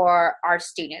learning for our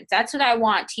students. That's what I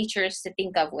want teachers to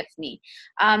think of with me.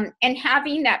 And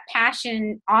having that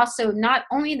passion, also not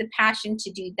only the passion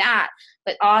to do that,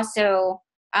 but also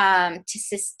to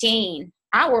sustain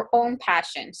our own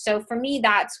passion. So for me,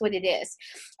 that's what it is.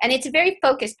 And it's a very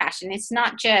focused passion. It's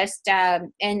not just,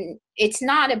 and it's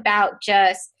not about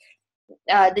just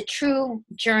the true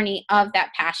journey of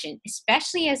that passion,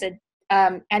 especially as a,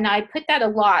 and I put that a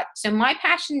lot. So my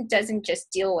passion doesn't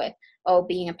just deal with,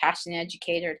 being a passionate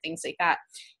educator, things like that.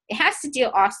 It has to deal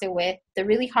also with the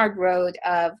really hard road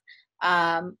of,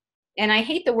 and I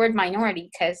hate the word minority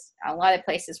because a lot of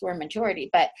places we're majority,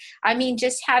 but I mean,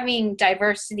 just having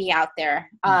diversity out there.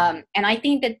 And I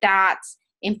think that that's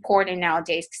important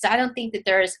nowadays, because I don't think that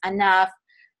there's enough.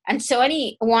 And so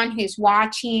anyone who's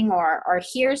watching or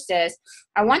hears this,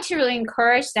 I want to really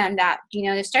encourage them that,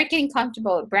 to start getting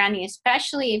comfortable with branding,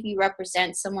 especially if you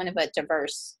represent someone of a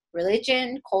diverse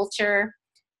religion, culture,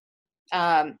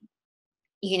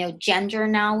 gender.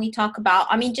 Now we talk about,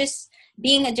 just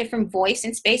being a different voice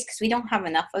in space, because we don't have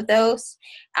enough of those.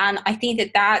 And I think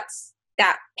that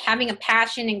having a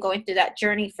passion and going through that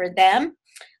journey for them,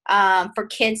 for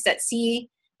kids that see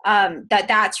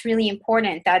that's really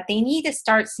important, that they need to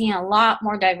start seeing a lot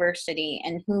more diversity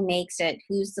and who makes it,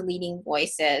 who's the leading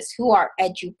voices, who are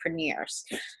edupreneurs.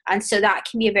 And so that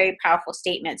can be a very powerful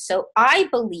statement. So I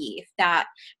believe that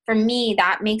for me,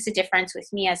 that makes a difference with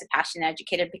me as a passionate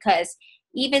educator, because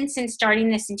even since starting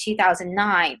this in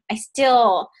 2009, I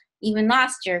still, even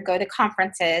last year, go to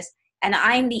conferences, and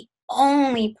I'm the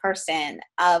only person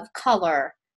of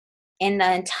color in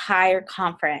the entire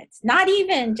conference. Not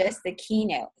even just the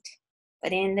keynote,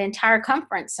 but in the entire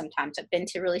conference. Sometimes I've been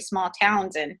to really small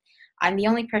towns, and I'm the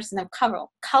only person of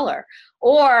color.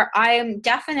 Or I am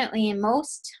definitely in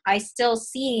most, I still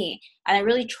see, and I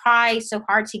really try so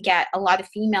hard to get a lot of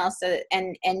females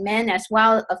and men as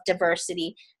well of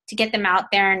diversity, to get them out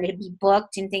there and to be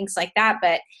booked and things like that.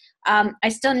 But I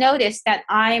still notice that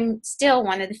I'm still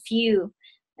one of the few,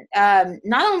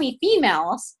 not only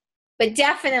females, but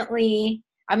definitely,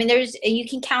 you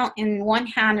can count in one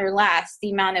hand or less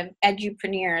the amount of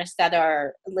edupreneurs that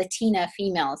are Latina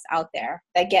females out there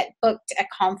that get booked at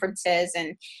conferences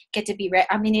and get to be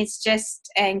it's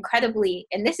just incredibly,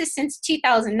 and this is since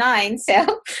 2009.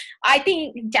 So I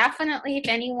think definitely if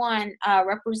anyone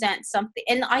represents something,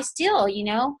 and I still,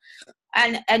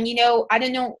 and I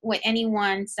don't know what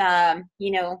anyone's,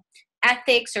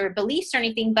 ethics or beliefs or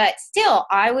anything, but still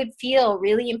I would feel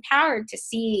really empowered to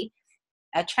see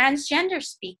a transgender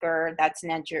speaker that's an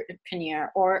edupreneur,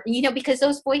 or, because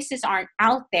those voices aren't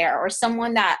out there, or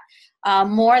someone that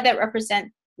more that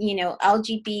represent,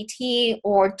 LGBT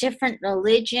or different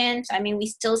religions. We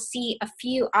still see a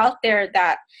few out there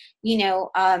that,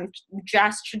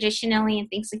 dress traditionally and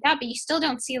things like that, but you still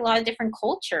don't see a lot of different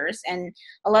cultures and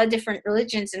a lot of different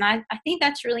religions. And I think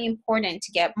that's really important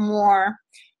to get more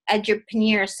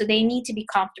edupreneurs. So they need to be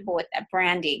comfortable with that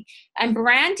branding. And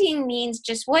branding means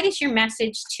just, what is your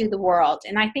message to the world?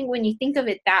 And I think when you think of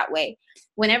it that way,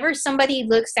 whenever somebody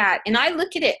looks at, and I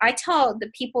look at it, I tell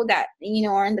the people that,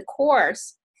 are in the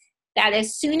course, that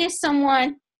as soon as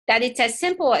that it's as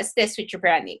simple as this with your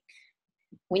branding.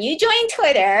 When you join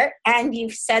Twitter and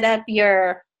you've set up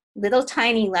your little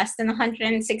tiny, less than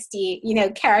 160,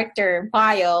 character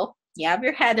bio. You have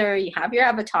your header, you have your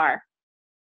avatar.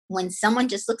 When someone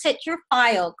just looks at your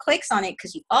file, clicks on it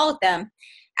because you followed them,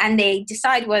 and they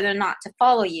decide whether or not to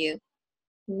follow you,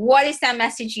 what is that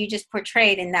message you just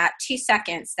portrayed in that 2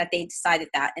 seconds that they decided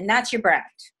that? And that's your brand.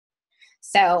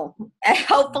 So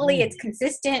hopefully it's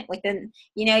consistent within,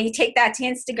 you take that to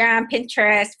Instagram,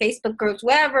 Pinterest, Facebook groups,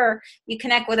 wherever you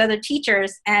connect with other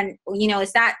teachers. And,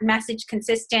 is that message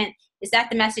consistent? Is that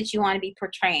the message you want to be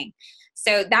portraying?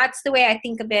 So that's the way I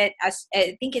think of it. I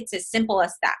think it's as simple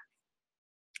as that.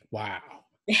 Wow.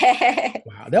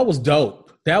 Wow. That was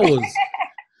dope. That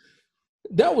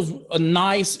was a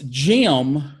nice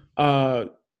gem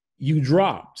you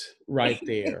dropped right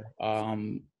there.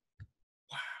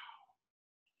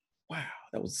 Wow,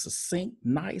 that was succinct,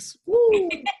 nice. Woo,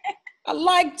 I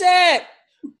like that.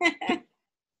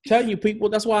 Tell you people,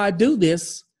 that's why I do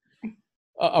this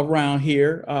around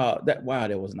here. That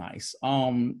was nice.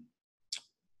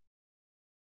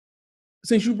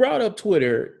 Since you brought up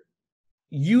Twitter,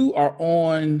 you are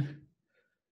on.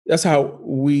 That's how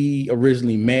we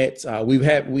originally met. We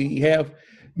have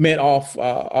met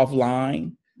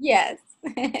offline. Yes.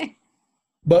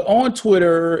 But on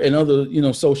Twitter and other,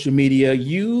 social media,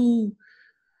 you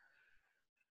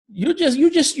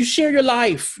share your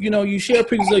life. You share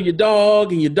pictures of your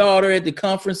dog and your daughter at the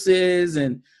conferences.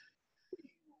 And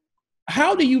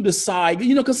how do you decide?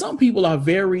 Because some people are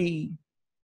very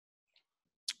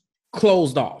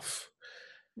closed off,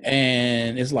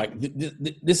 and it's like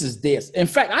this is this. In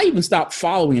fact, I even stopped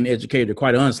following an educator,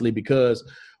 quite honestly, because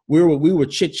we were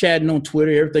chit chatting on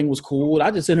Twitter. Everything was cool.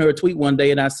 I just sent her a tweet one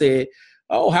day, and I said,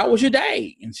 "Oh, how was your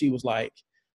day?" And she was like,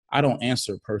 "I don't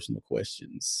answer personal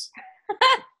questions."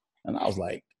 And I was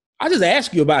like, "I just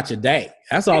asked you about your day.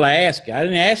 That's all I asked you. I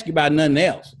didn't ask you about nothing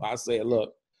else." I said,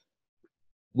 "Look,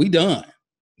 we done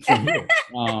from here."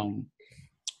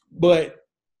 But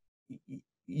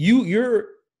you're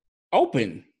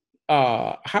open.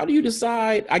 How do you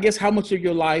decide, I guess, how much of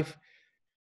your life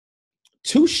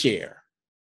to share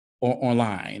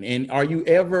online? And are you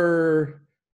ever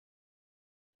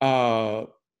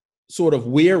sort of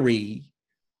weary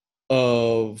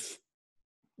of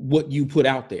what you put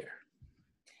out there?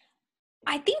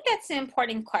 I think that's an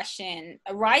important question.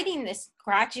 Writing this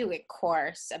graduate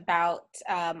course about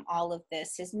all of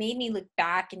this has made me look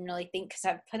back and really think, because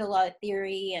I've put a lot of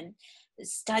theory and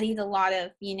studied a lot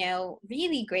of,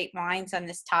 really great minds on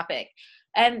this topic.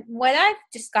 And what I've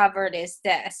discovered is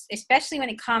this, especially when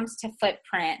it comes to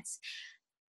footprints.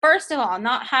 First of all,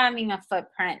 not having a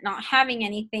footprint, not having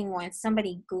anything when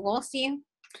somebody Googles you.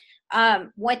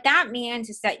 What that means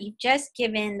is that you've just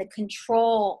given the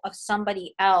control of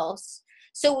somebody else.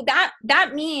 So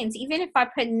that means even if I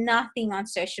put nothing on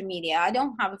social media, I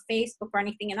don't have a Facebook or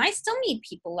anything, and I still meet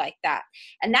people like that.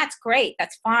 And that's great.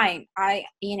 That's fine.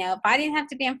 If I didn't have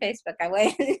to be on Facebook, I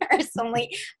would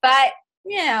personally. But,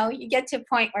 you get to a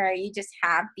point where you just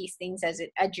have these things as an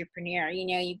edupreneur.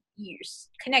 You're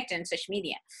connected on social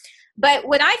media. But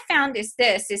what I found is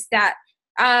that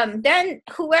then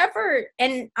whoever,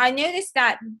 and I noticed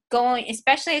that going,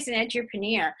 especially as an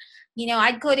edupreneur,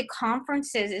 I'd go to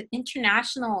conferences,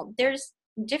 international, there's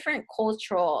different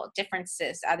cultural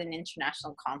differences at an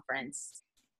international conference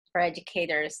for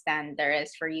educators than there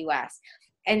is for US.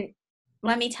 And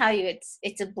let me tell you,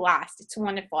 it's a blast. It's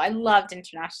wonderful. I loved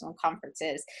international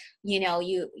conferences. You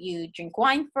drink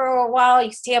wine for a while,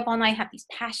 you stay up all night, have these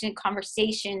passionate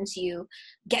conversations, you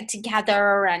get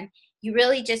together, and you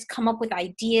really just come up with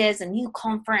ideas, a new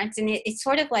conference. And it's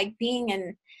sort of like being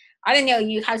in, I don't know,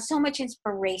 you have so much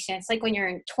inspiration. It's like when you're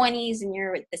in 20s and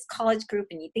you're with this college group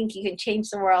and you think you can change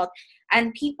the world.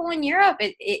 And people in Europe,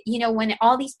 when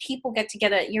all these people get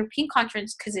together at European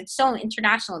conference, because it's so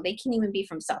international, they can even be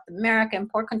from South America and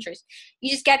poor countries. You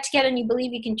just get together and you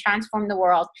believe you can transform the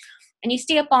world. And you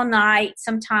stay up all night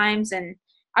sometimes, and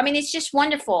it's just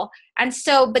wonderful. And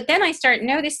so, but then I start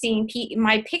noticing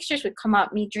my pictures would come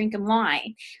up, me drinking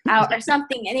wine or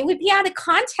something, and it would be out of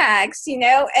context, and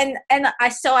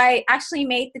I actually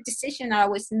made the decision I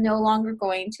was no longer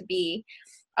going to be,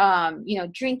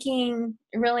 drinking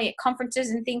really at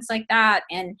conferences and things like that.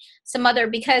 And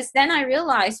because then I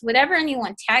realized whatever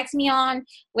anyone tags me on,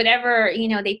 whatever,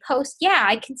 they post,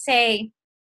 I can say,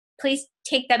 please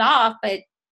take that off, but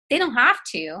they don't have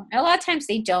to. And a lot of times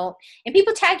they don't. And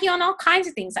people tag you on all kinds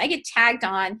of things. I get tagged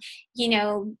on,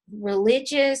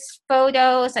 religious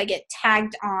photos. I get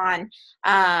tagged on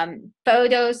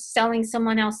photos selling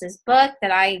someone else's book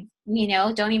that I,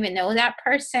 don't even know that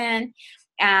person.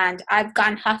 And I've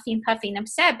gotten huffy and puffy and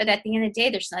upset, but at the end of the day,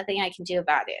 there's nothing I can do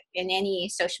about it in any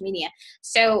social media.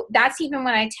 So that's even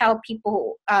when I tell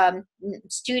people,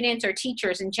 students or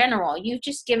teachers in general, you've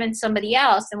just given somebody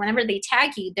else, and whenever they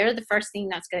tag you, they're the first thing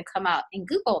that's going to come out in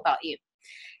Google about you.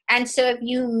 And so if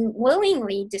you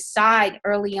willingly decide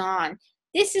early on,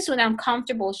 this is what I'm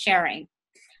comfortable sharing,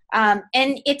 and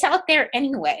it's out there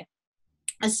anyway.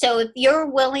 So if you're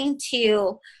willing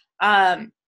to,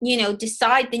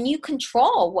 decide, then you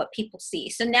control what people see.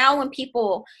 So now when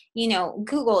people,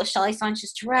 Google Shelly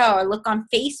Sanchez Terrell or look on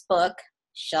Facebook,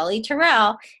 Shelly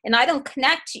Terrell, and I don't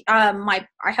connect, I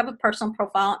have a personal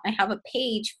profile, I have a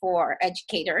page for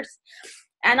educators.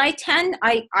 And I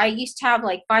used to have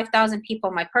like 5,000 people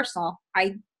on my personal.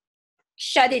 I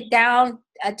shut it down,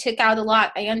 took out a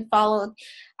lot. I unfollowed,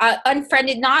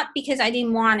 unfriended, not because I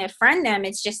didn't want to friend them.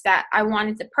 It's just that I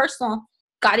wanted the personal,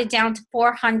 got it down to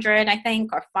 400, I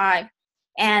think, or 5.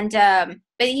 And,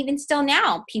 but even still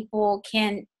now, people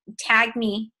can tag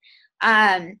me.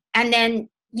 And then,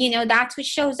 that's what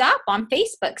shows up on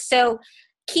Facebook. So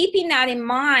keeping that in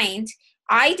mind,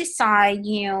 I decide,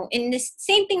 and the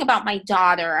same thing about my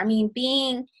daughter. I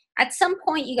mean, at some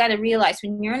point, you got to realize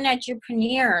when you're an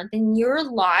edupreneur, then your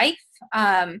life,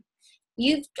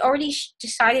 you've already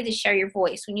decided to share your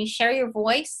voice. When you share your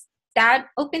voice, that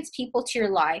opens people to your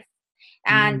life.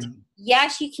 And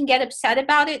yes, you can get upset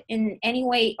about it in any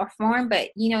way or form, but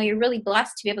you're really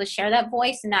blessed to be able to share that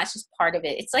voice, and that's just part of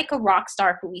it. It's like a rock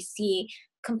star who we see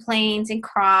complains and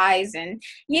cries, and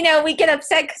we get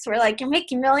upset because we're like, you're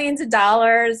making millions of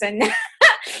dollars, and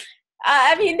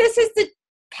I mean, this is the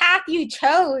path you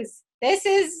chose. This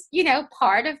is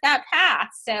part of that path.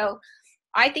 So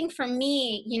I think for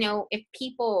me, if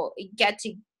people get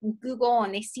to Google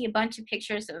and they see a bunch of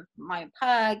pictures of my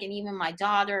pug and even my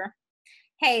daughter,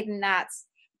 hey, then that's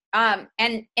and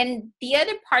the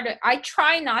other part of, I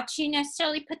try not to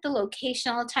necessarily put the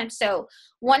location all the time. So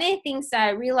one of the things that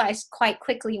I realized quite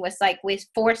quickly was like with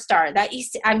 4-star, that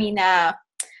used to, I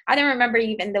don't remember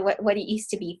even what it used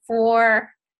to be, for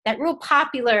that real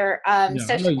popular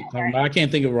social network. I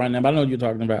can't think of it right now, but I know what you're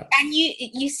talking about. And you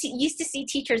used to see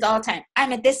teachers all the time,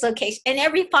 I'm at this location, and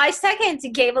every 5 seconds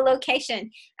it gave a location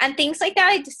and things like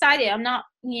that. I decided I'm not,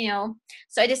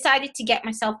 so I decided to get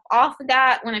myself off of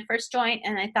that when I first joined,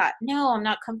 and I thought, no, I'm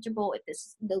not comfortable with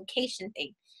this location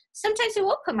thing. Sometimes I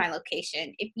will put my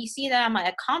location. If you see that I'm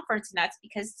at a conference, and that's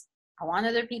because I want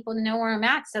other people to know where I'm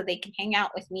at so they can hang out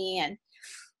with me. And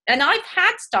I've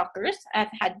had stalkers. I've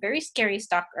had very scary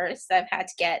stalkers that I've had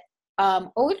to get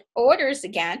orders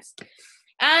against.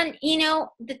 And,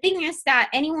 the thing is that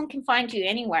anyone can find you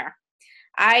anywhere.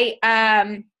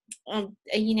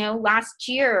 Last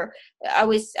year I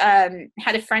was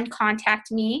had a friend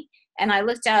contact me, and I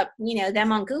looked up,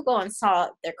 them on Google and saw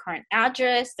their current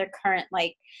address, their current,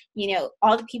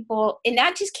 all the people, and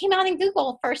that just came out in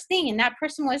Google first thing. And that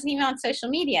person wasn't even on social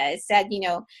media. It said,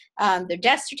 their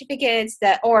death certificates,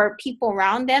 or people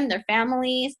around them, their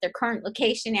families, their current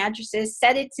location, addresses,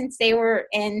 said it since they were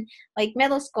in like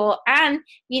middle school, and,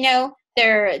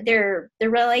 their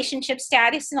relationship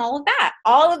status and all of that.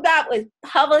 All of that was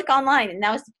public online. And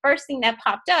that was the first thing that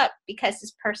popped up because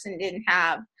this person didn't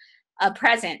have a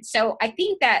present. So I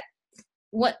think that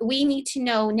what we need to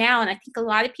know now, and I think a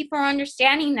lot of people are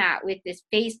understanding that with this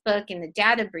Facebook and the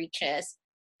data breaches,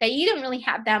 that you don't really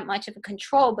have that much of a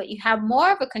control, but you have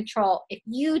more of a control if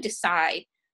you decide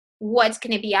what's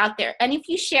going to be out there. And if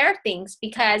you share things,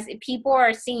 because if people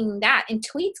are seeing that, and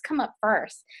tweets come up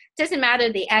first, it doesn't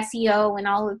matter the SEO and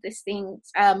all of these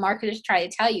things marketers try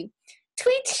to tell you,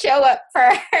 tweets show up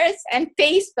first. And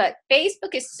Facebook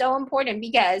is so important,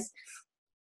 because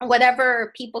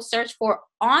whatever people search for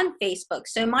on Facebook,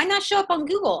 so it might not show up on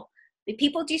Google, but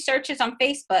people do searches on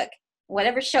Facebook,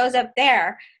 whatever shows up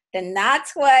there, then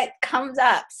that's what comes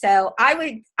up. So I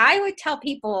would tell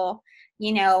people,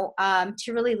 to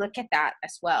really look at that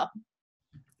as well.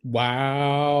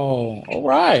 Wow. All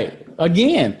right.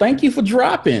 Again, thank you for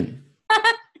dropping.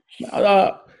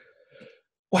 Wow.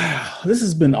 This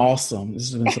has been awesome.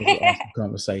 This has been such an awesome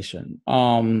conversation.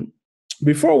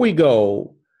 Before we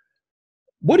go,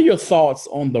 what are your thoughts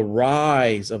on the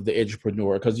rise of the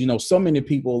edupreneur? Because, so many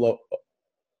people,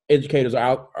 educators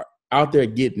are out there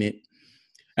getting it.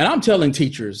 And I'm telling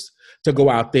teachers to go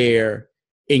out there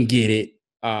and get it.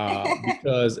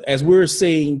 Because as we're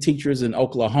seeing teachers in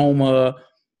Oklahoma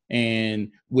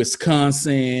and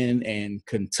Wisconsin and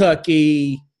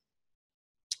Kentucky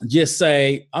just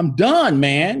say, I'm done,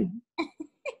 man.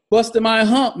 Busting my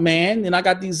hump, man. And I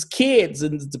got these kids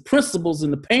and the principals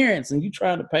and the parents, and you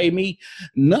trying to pay me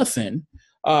nothing.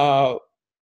 I'm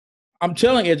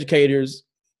telling educators,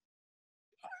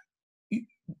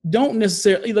 don't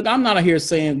necessarily, look, I'm not here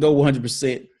saying go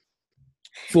 100%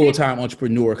 full-time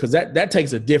entrepreneur, because that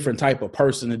takes a different type of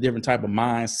person, a different type of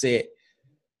mindset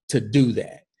to do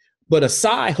that. But a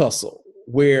side hustle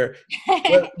where,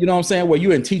 you know what I'm saying, where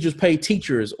you're in Teachers Pay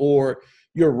Teachers, or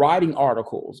you're writing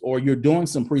articles, or you're doing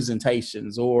some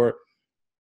presentations, or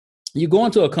you're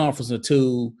going to a conference or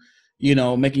two, you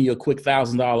know, making you a quick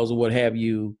 $1,000 or what have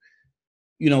you,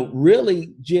 you know,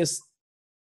 really just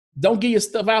don't get your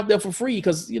stuff out there for free,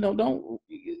 because, you know,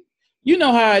 you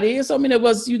know how it is. I mean, it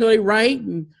was, you know, they write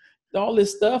and all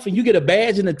this stuff, and you get a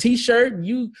badge and a t-shirt and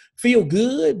you feel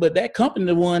good, but that company,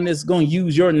 the one that's going to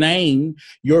use your name,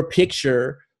 your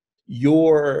picture,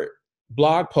 your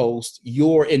blog post,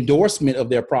 your endorsement of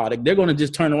their product, they're going to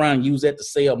just turn around and use that to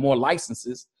sell more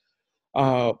licenses.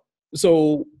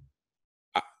 So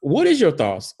what is your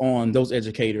thoughts on those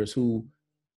educators who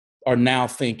are now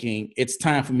thinking it's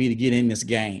time for me to get in this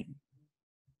game?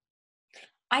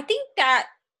 I think that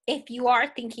if you are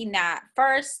thinking that,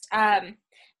 first,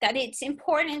 that it's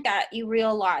important that you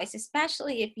realize,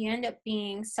 especially if you end up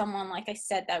being someone, like I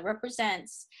said, that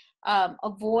represents a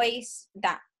voice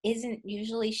that isn't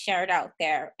usually shared out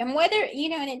there. And whether, you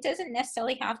know, and it doesn't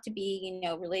necessarily have to be, you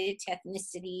know, related to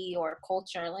ethnicity or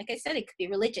culture. Like I said, it could be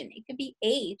religion, it could be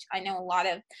age. I know a lot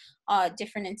of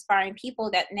different inspiring people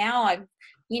that now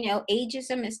you know,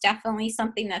 ageism is definitely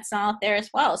something that's out there as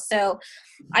well. So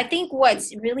I think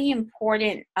what's really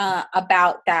important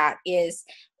about that is,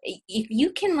 if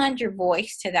you can lend your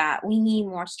voice to that, we need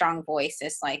more strong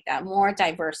voices like that, more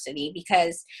diversity,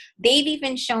 because they've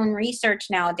even shown research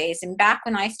nowadays. And back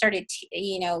when I started,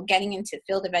 you know, getting into the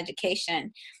field of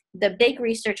education, the big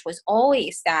research was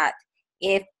always that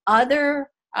if other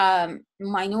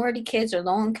minority kids or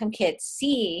low-income kids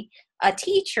see a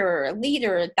teacher or a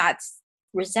leader that's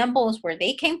resembles where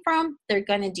they came from, they're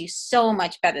going to do so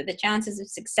much better. The chances of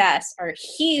success are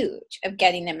huge of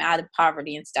getting them out of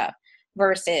poverty and stuff,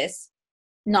 versus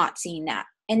not seeing that.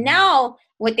 And now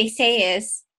what they say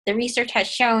is the research has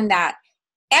shown that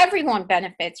everyone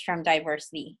benefits from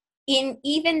diversity. In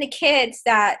even the kids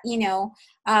that, you know,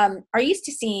 are used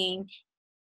to seeing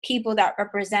people that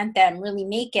represent them really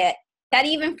make it, that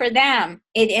even for them,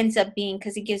 it ends up being,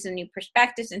 because it gives them new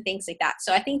perspectives and things like that.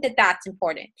 So I think that that's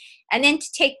important. And then to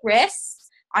take risks,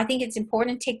 I think it's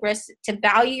important to take risks, to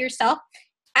value yourself,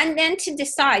 and then to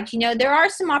decide, you know, there are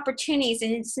some opportunities,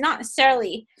 and it's not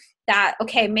necessarily that,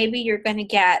 okay, maybe you're going to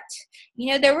get,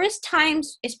 you know, there was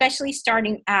times, especially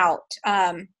starting out,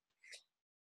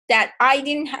 that I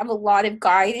didn't have a lot of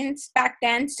guidance back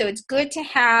then. So it's good to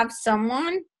have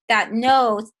someone that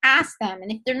knows, ask them. And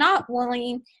if they're not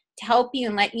willing to help you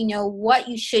and let you know what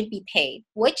you should be paid,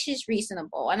 which is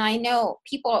reasonable. And I know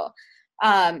people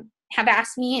have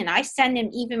asked me, and I send them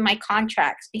even my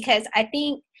contracts, because I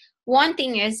think one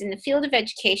thing is, in the field of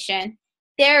education,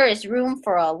 there is room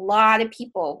for a lot of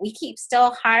people. We keep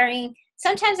still hiring.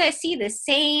 Sometimes I see the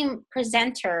same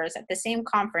presenters at the same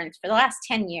conference for the last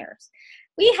 10 years.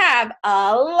 We have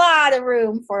a lot of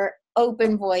room for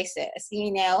open voices,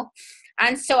 you know?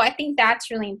 And so I think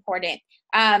that's really important.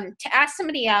 To ask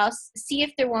somebody else, see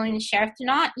if they're willing to share. If they're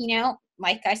not, you know,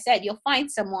 like I said, you'll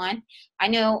find someone. I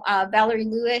know Valerie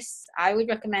Lewis, I would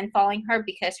recommend following her,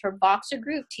 because her Boxer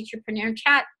group, Teacherpreneur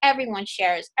Chat, everyone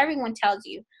shares, everyone tells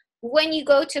you. When you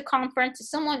go to a conference,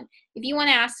 if you want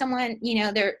to ask someone, you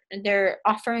know, they're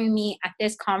offering me at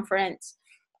this conference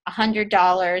 $100,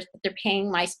 but they're paying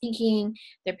my speaking,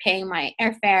 they're paying my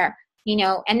airfare, you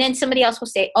know, and then somebody else will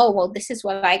say, oh, well, this is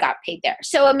what I got paid there.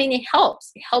 So, I mean, it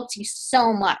helps you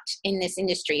so much in this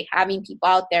industry, having people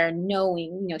out there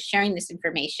knowing, you know, sharing this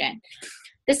information.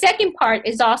 The second part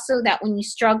is also that when you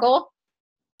struggle,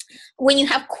 when you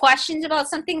have questions about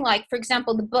something, like, for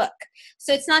example, the book.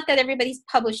 So it's not that everybody's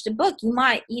published a book. You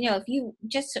might, you know, if you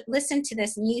just listen to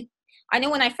this, and I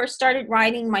know when I first started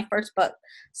writing my first book,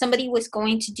 somebody was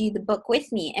going to do the book with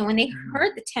me. And when they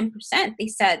heard the 10%, they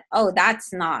said, oh,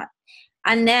 that's not.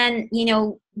 And then, you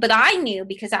know, but I knew,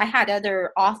 because I had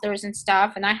other authors and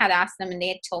stuff, and I had asked them, and they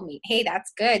had told me, hey,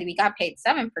 that's good, we got paid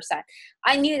 7%.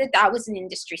 I knew that that was an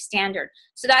industry standard.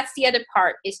 So that's the other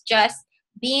part, is just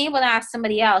being able to ask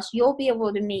somebody else. You'll be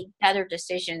able to make better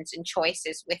decisions and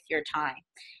choices with your time.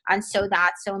 And so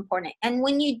that's so important. And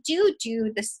when you do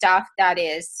the stuff that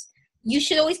is, you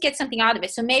should always get something out of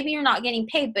it. So maybe you're not getting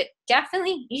paid, but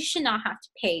definitely you should not have to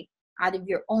pay out of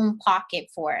your own pocket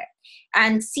for it.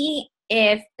 And see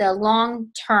if in the long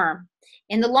term,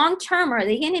 are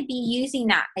they going to be using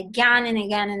that again and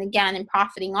again and again and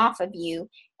profiting off of you?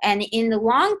 And in the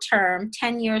long term,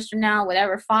 10 years from now,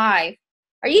 whatever, 5,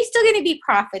 are you still going to be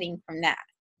profiting from that?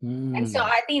 And so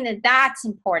I think that that's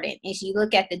important is you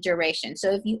look at the duration.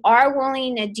 So if you are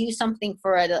willing to do something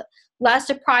for a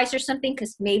lesser price or something,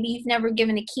 because maybe you've never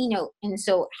given a keynote. And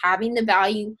so having the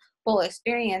valuable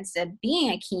experience of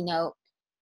being a keynote,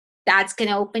 that's going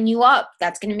to open you up.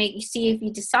 That's going to make you see if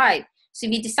you decide. So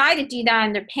if you decide to do that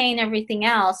and they're paying everything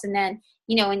else, and then,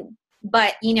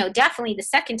 but definitely the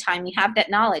second time you have that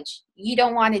knowledge, you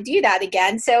don't want to do that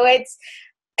again. So it's,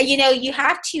 you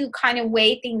have to kind of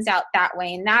weigh things out that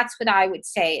way. And that's what I would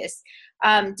say is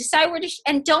decide where to,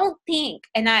 and don't think.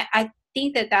 And I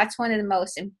think that that's one of the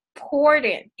most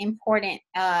important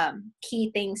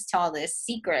key things to all this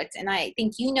secrets. And I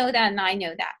think you know that, and I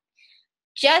know that.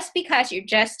 Just because you're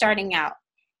just starting out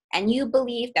and you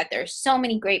believe that there's so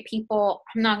many great people,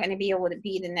 I'm not going to be able to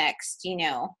be the next,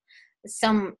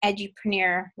 some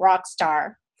edupreneur rock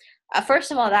star.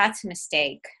 First of all, that's a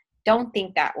mistake. Don't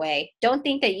think that way. Don't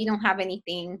think that you don't have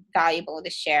anything valuable to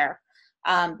share.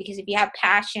 Because if you have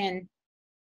passion,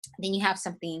 then you have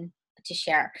something to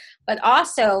share. But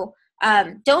also,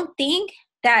 don't think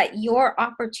that your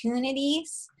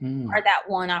opportunities are that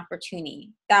one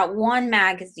opportunity, that one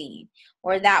magazine,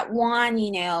 or that one,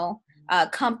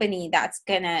 company that's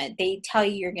they tell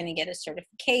you you're gonna get a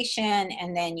certification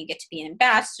and then you get to be an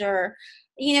ambassador.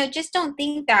 Just don't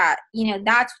think that,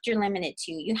 that's what you're limited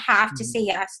to. You have to say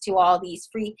yes to all these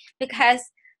free, because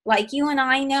like you and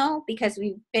I know, because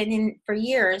we've been in for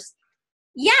years,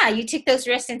 yeah, you took those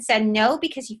risks and said no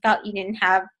because you felt you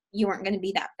weren't going to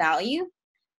be that value.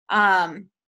 And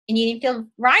you didn't feel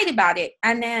right about it.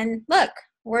 And then look,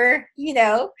 we're,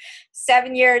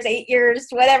 7 years, 8 years,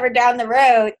 whatever down the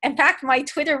road. In fact, my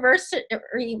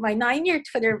Twitterversary, my 9-year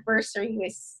Twitterversary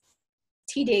was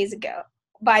 2 days ago,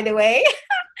 by the way.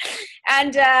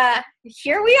 And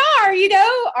here we are,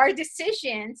 our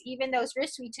decisions, even those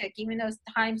risks we took, even those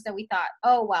times that we thought,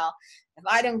 oh, well, if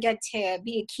I don't get to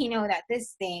be a keynote at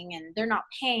this thing and they're not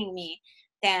paying me,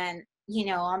 then,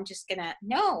 I'm just going to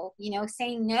no,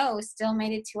 saying no still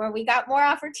made it to where we got more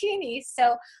opportunities.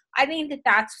 So I think that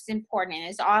that's what's important,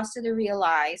 is also to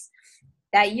realize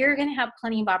that you're going to have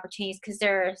plenty of opportunities, because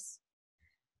there's,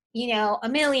 a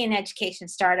million education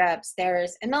startups.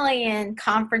 There's a million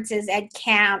conferences, ed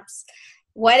camps,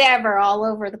 whatever, all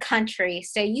over the country.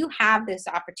 So you have those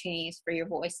opportunities for your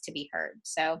voice to be heard.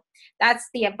 So that's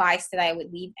the advice that I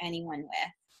would leave anyone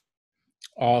with.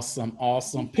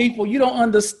 Awesome. People, you don't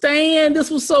understand. This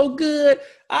was so good.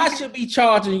 I should be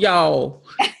charging y'all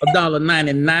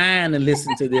 $1.99 to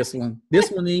listen to this one. This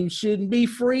one even shouldn't be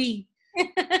free,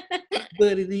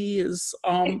 but it is.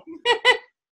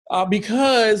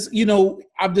 Because,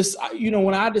 I've just,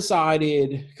 when I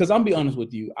decided, because I'm be honest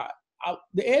with you,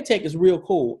 the ed tech is real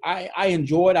cool. I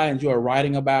enjoy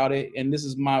writing about it. And this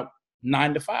is my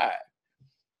 9 to 5,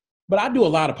 but I do a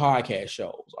lot of podcast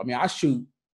shows. I mean, I shoot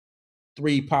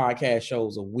 3 podcast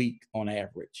shows a week on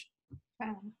average.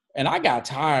 Wow. And I got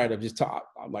tired of just talking.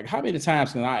 Like, how many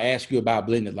times can I ask you about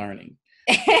blended learning?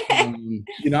 I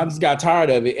just got tired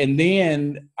of it. And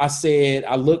then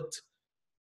I looked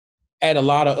at a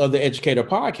lot of other educator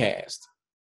podcasts.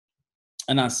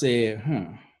 And I said,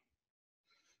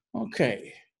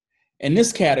 okay. In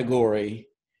this category,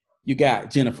 you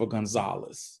got Jennifer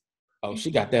Gonzalez. Oh,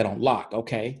 she got that on lock.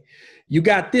 Okay. You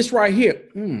got this right here.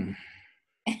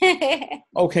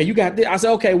 Okay, you got this. I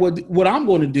said, okay, well, what I'm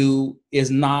going to do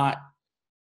is not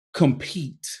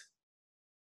compete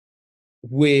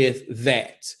with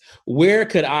that. Where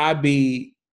could I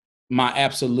be my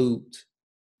absolute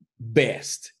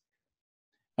best?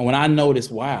 And when I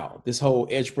noticed, wow, this whole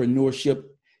edupreneurship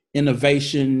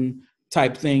innovation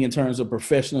type thing in terms of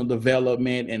professional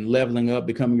development and leveling up,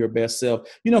 becoming your best self,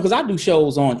 because I do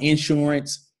shows on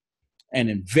insurance and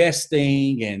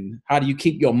investing and how do you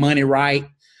keep your money right.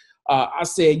 I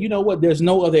said, you know what? There's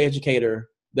no other educator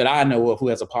that I know of who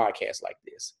has a podcast like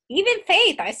this. Even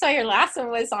Faith. I saw your last one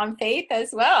was on Faith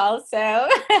as well. So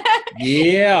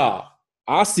yeah,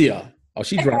 I see her. Oh,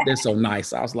 she dropped that so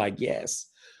nice. I was like, yes.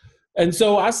 And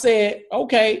so I said,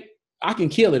 okay, I can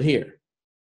kill it here.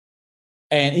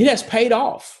 And it has paid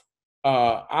off.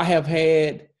 I have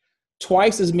had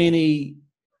twice as many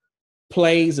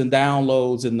plays and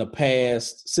downloads in the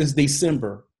past since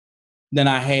December than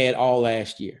I had all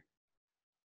last year.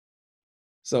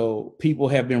 So people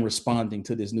have been responding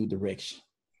to this new direction.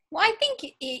 Well, I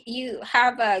think you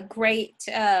have a great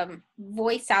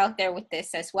voice out there with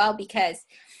this as well, because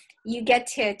you get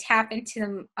to tap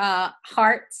into the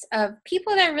hearts of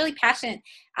people that are really passionate.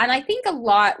 And I think a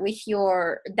lot with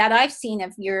that I've seen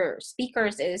of your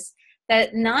speakers is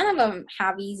that none of them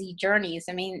have easy journeys.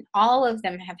 I mean, all of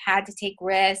them have had to take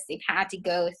risks. They've had to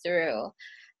go through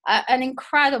an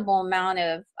incredible amount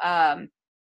of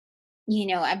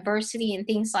adversity and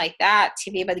things like that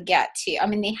to be able to get to. I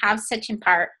mean, they have such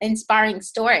inspiring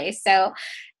stories. So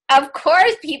of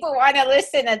course people want to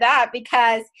listen to that,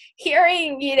 because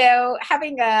hearing,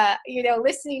 having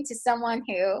listening to someone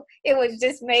who it was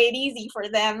just made easy for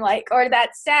them, or that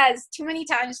says too many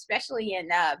times, especially in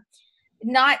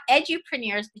not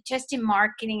edupreneurs, but just in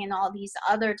marketing and all these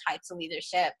other types of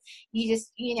leadership. You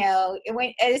just,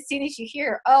 as soon as you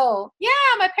hear, oh, yeah,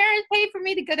 my parents paid for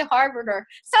me to go to Harvard or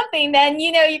something, then,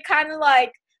 you're kind of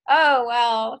like, oh,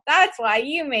 well, that's why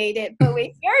you made it. But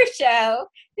with your show,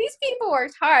 these people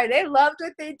worked hard. They loved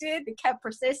what they did. They kept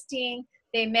persisting.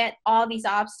 They met all these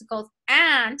obstacles.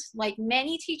 And like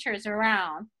many teachers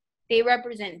around, they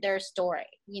represent their story,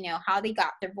 how they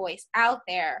got their voice out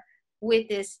there with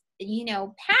this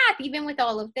path, even with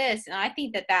all of this. And I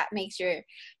think that makes your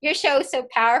show so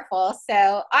powerful.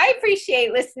 So I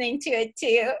appreciate listening to it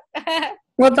too.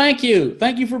 Well, thank you.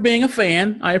 Thank you for being a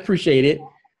fan. I appreciate it.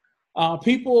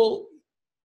 People,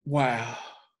 wow.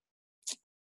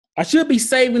 I should be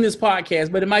saving this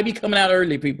podcast, but it might be coming out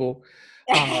early, people.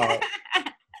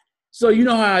 So you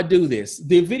know how I do this.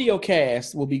 The video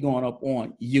cast will be going up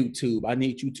on YouTube. I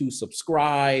need you to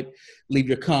subscribe, leave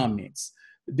your comments.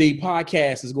 The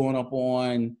podcast is going up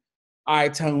on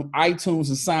iTunes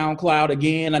and SoundCloud.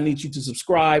 Again, I need you to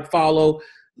subscribe, follow,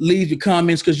 leave your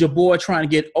comments, because your boy trying to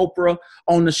get Oprah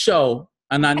on the show,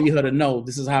 and I need her to know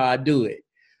this is how I do it.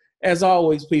 As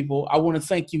always, people, I want to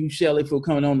thank you, Shelly, for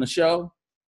coming on the show.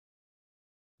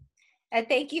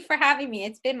 Thank you for having me.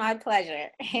 It's been my pleasure.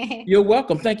 You're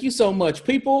welcome. Thank you so much.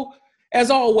 People,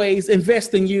 as always,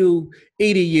 invest in you,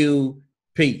 EDU.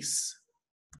 Peace.